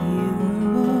 You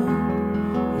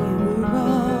were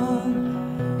all,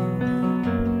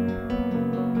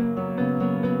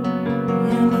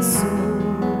 and my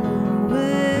soul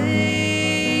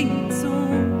waits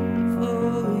on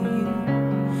for you.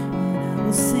 And I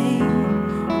will sing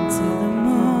until the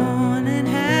morning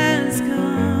has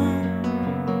come.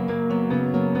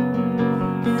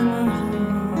 And my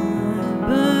heart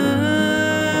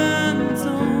burns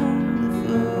on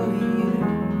for you.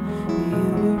 You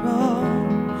were all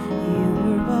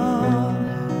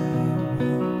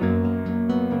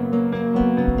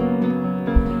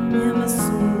and my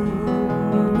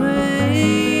soul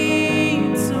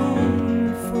waits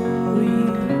on for you.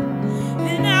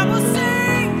 And I will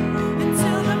sing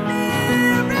until the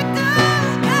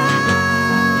miracle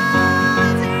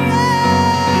comes.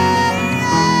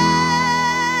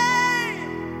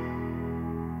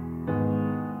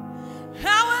 I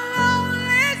will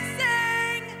only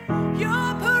sing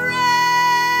your praise.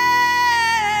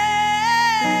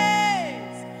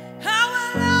 I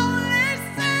will only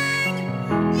sing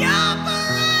your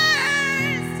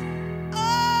praise. Oh,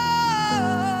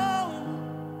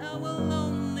 I will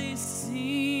only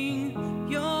sing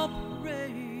your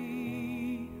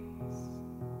praise.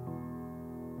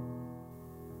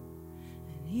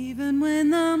 And even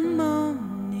when the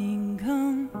morning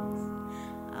comes,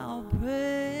 I'll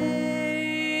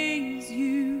praise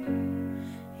you.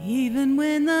 Even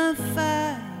when the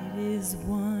fight is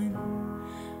won,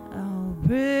 I'll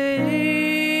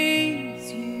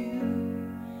praise you.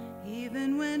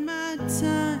 Even when my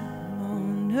time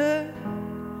on earth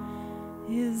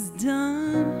is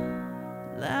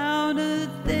done, louder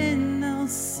than I'll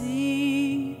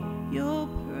sing your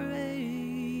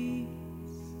praise.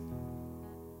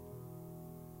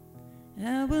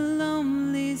 I will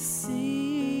only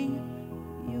sing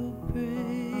your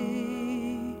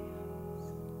praise.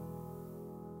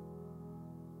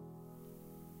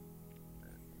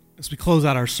 As we close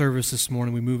out our service this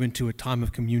morning, we move into a time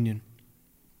of communion.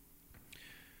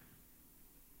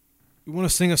 We want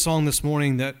to sing a song this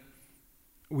morning that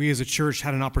we as a church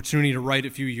had an opportunity to write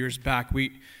a few years back.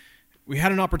 We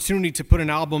had an opportunity to put an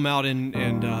album out, and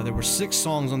there were 6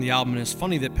 songs on the album. And it's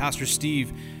funny that Pastor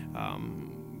Steve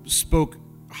spoke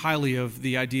highly of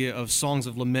the idea of songs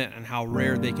of lament and how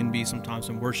rare they can be sometimes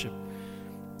in worship.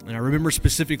 And I remember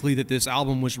specifically that this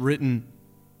album was written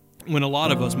when a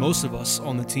lot of us, most of us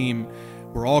on the team,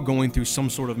 were all going through some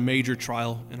sort of major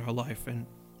trial in our life. And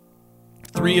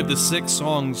 3 of the 6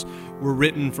 songs were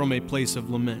written from a place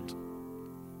of lament.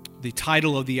 The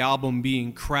title of the album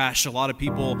being Crash, a lot of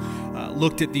people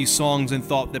looked at these songs and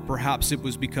thought that perhaps it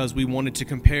was because we wanted to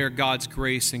compare God's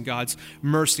grace and God's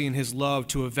mercy and His love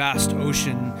to a vast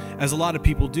ocean, as a lot of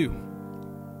people do.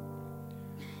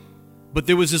 But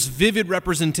there was this vivid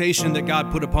representation that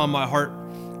God put upon my heart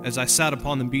as I sat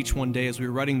upon the beach one day as we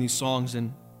were writing these songs,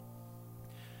 and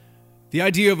the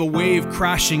idea of a wave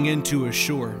crashing into a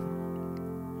shore.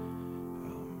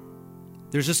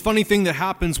 There's this funny thing that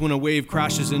happens when a wave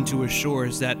crashes into a shore,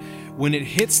 is that when it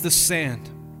hits the sand,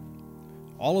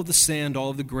 all of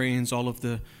the grains, all of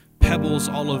the pebbles,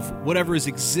 all of whatever is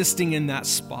existing in that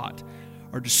spot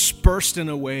are dispersed in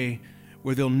a way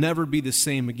where they'll never be the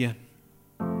same again.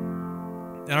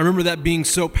 And I remember that being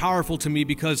so powerful to me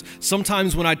because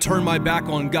sometimes when I turn my back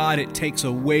on God, it takes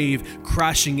a wave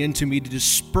crashing into me to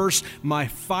disperse my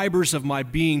fibers of my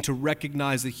being to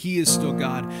recognize that He is still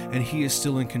God and He is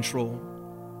still in control.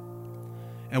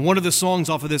 And one of the songs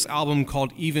off of this album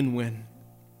called Even When,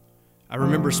 I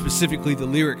remember specifically the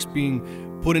lyrics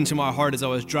being put into my heart as I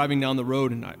was driving down the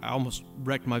road, and I almost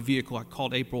wrecked my vehicle. I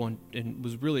called April and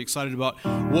was really excited about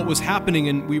what was happening,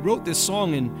 and we wrote this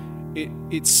song, and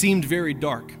it seemed very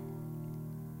dark.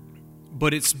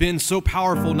 But it's been so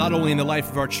powerful, not only in the life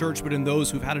of our church, but in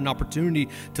those who've had an opportunity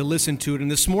to listen to it.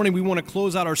 And this morning, we want to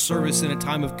close out our service in a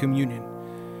time of communion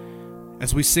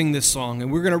as we sing this song.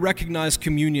 And we're going to recognize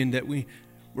communion, that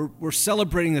we're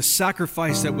celebrating the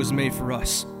sacrifice that was made for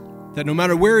us. That no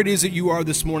matter where it is that you are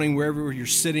this morning, wherever you're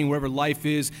sitting, wherever life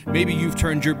is, maybe you've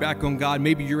turned your back on God,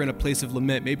 maybe you're in a place of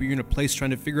lament, maybe you're in a place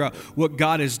trying to figure out what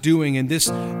God is doing. And this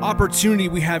opportunity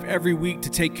we have every week to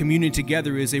take communion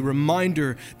together is a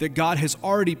reminder that God has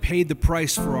already paid the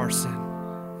price for our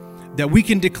sin, that we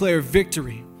can declare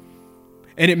victory.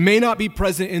 And it may not be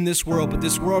present in this world, but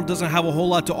this world doesn't have a whole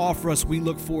lot to offer us. We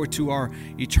look forward to our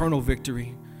eternal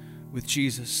victory with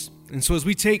Jesus. And so as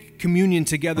we take communion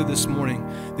together this morning,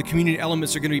 the communion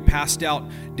elements are going to be passed out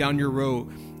down your row.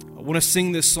 I want to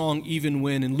sing this song, Even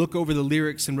When, and look over the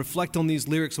lyrics and reflect on these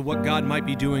lyrics of what God might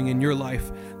be doing in your life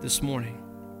this morning.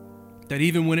 That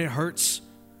even when it hurts,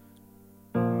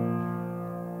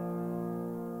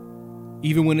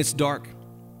 even when it's dark,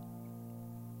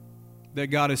 that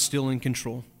God is still in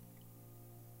control.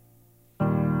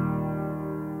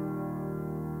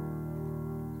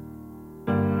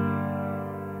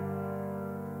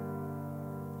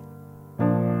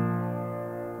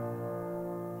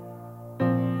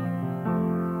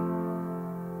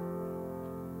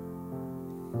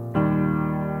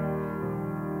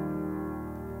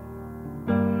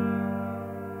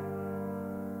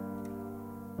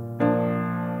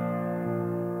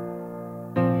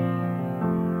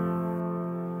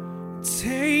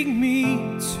 Take me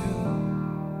to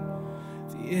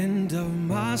the end of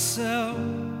myself,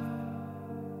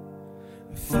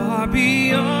 far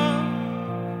beyond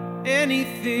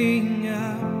anything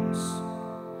else,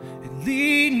 and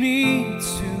lead me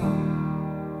to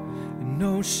an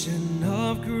ocean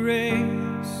of grace,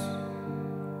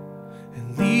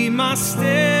 and lead my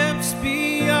steps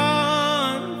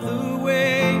beyond the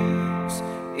waves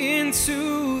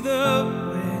into the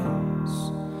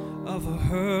of a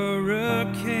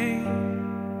hurricane,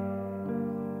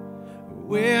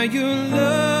 where your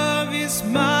love is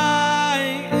my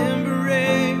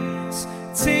embrace.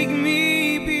 Take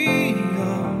me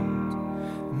beyond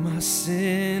my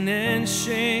sin and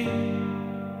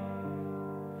shame,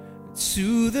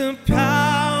 to the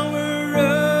power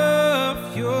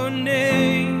of your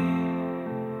name.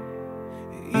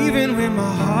 Even when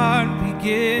my heart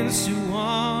begins to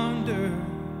wander,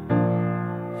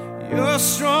 you're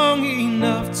strong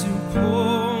enough to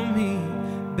pull me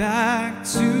back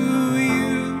to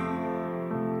you.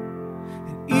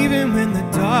 And even when the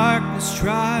darkness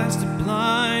tries to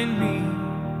blind me,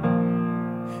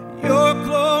 your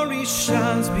glory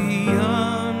shines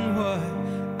beyond what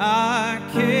I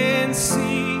can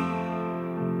see.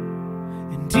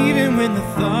 And even when the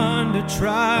thunder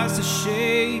tries to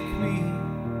shake me,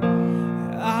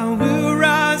 I will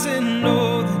rise and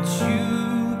know that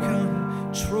you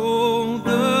control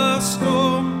the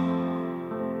storm.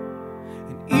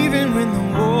 And even when the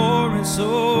war is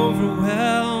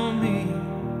overwhelming,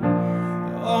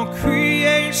 all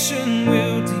creation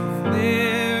will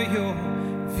declare your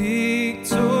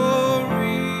victory.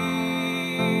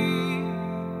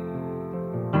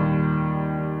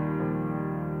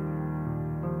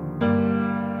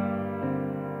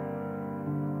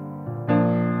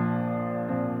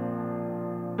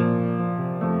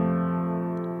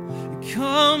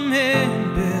 Come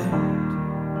and build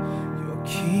your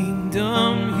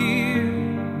kingdom here.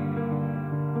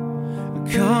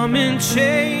 Come and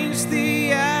change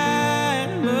the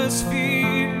atmosphere.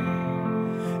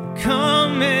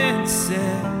 Come and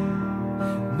set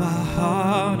my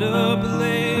heart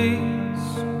ablaze.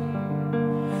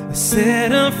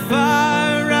 Set a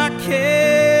fire I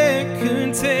can't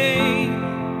contain,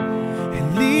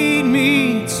 and lead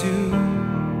me to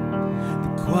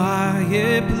the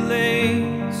quiet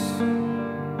place.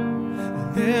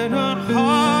 Let our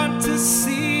heart to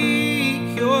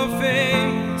seek your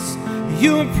face.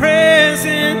 Your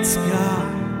presence,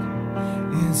 God,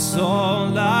 is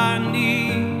all I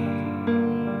need.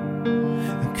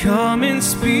 Come and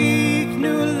speak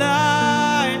new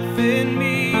life in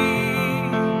me.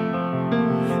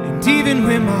 And even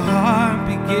when my heart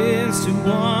begins to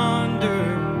wander,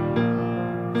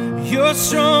 You're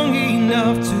strong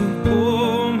enough to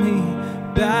pull me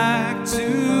back to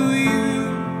you.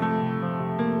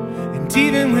 And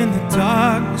even when the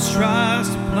darkness tries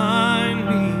to blind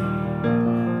me,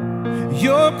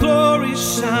 your glory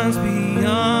shines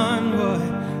beyond what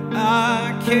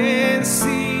I can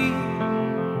see.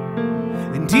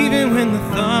 And even when the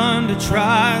thunder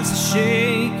tries to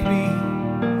shake me,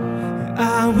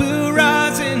 I will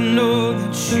rise and know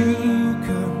that you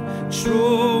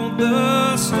control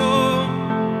the storm.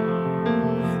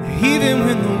 Even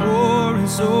when the war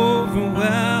is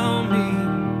overwhelming,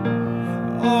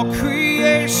 all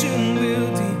creation will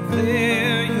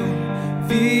declare your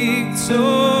victory.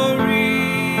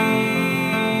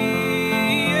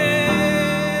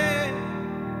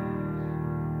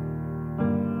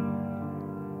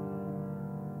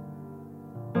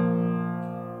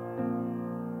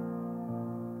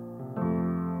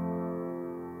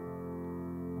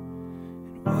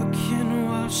 What can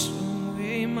wash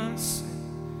away my sin?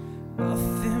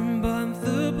 Nothing but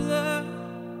the blood.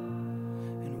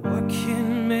 And what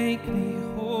can make me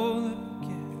whole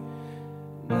again?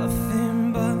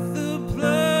 Nothing but the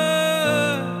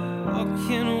blood. What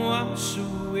can wash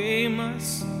away my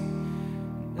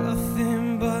sin?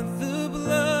 Nothing but the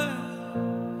blood.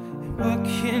 And what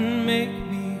can make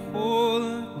me whole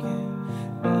again?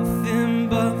 Nothing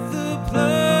but the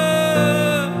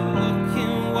blood. What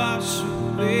can wash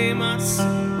away my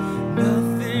sin?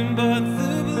 Nothing but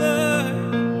the blood.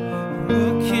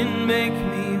 What can make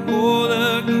me whole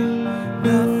again?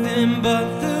 Nothing but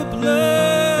the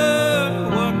blood.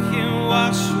 What can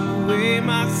wash away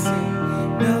my sin?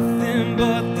 Nothing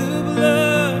but the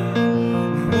blood.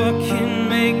 What can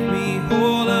make me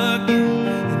whole again?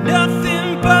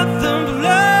 Nothing but the blood.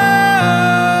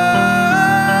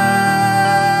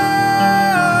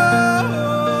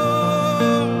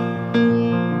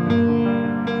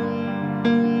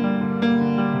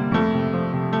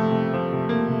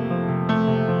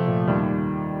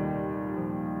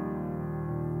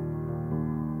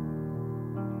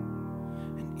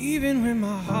 Even when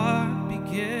my heart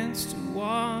begins to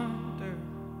wander,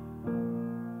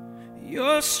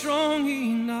 you're strong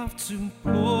enough to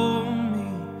pull me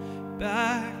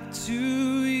back to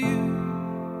you.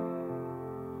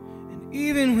 And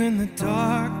even when the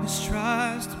darkness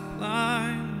tries to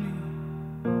blind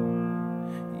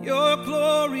me, your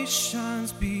glory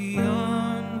shines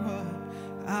beyond what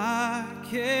I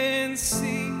can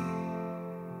see.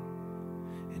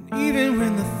 And even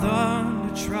when the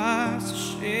thunder tries to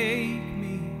shake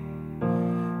me,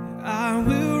 I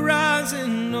will rise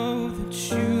and know that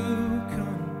you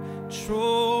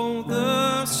control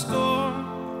the storm.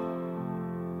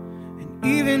 And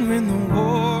even when the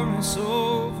war is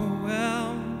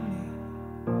overwhelming,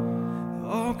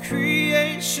 all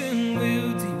creation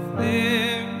will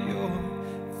declare your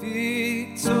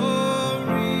victory.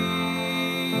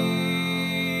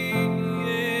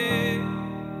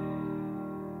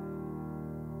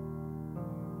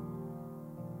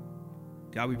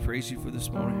 God, we praise you for this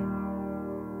morning,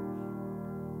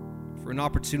 for an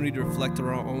opportunity to reflect on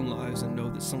our own lives and know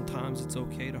that sometimes it's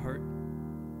okay to hurt.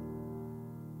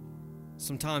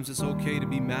 Sometimes it's okay to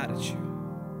be mad at you.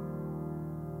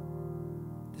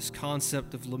 This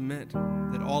concept of lament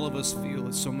that all of us feel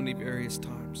at so many various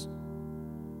times.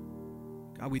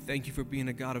 God, we thank you for being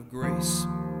a God of grace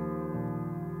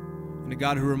and a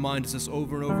God who reminds us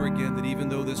over and over again that even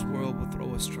though this world will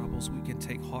throw us troubles, we can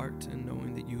take heart in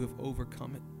knowing that you have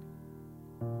overcome it.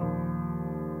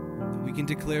 That we can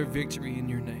declare victory in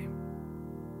your name.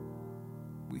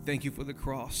 We thank you for the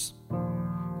cross.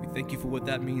 We thank you for what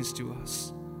that means to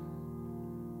us.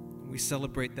 We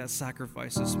celebrate that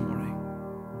sacrifice this morning.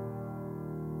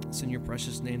 It's in your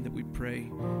precious name that we pray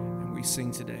and we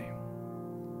sing today.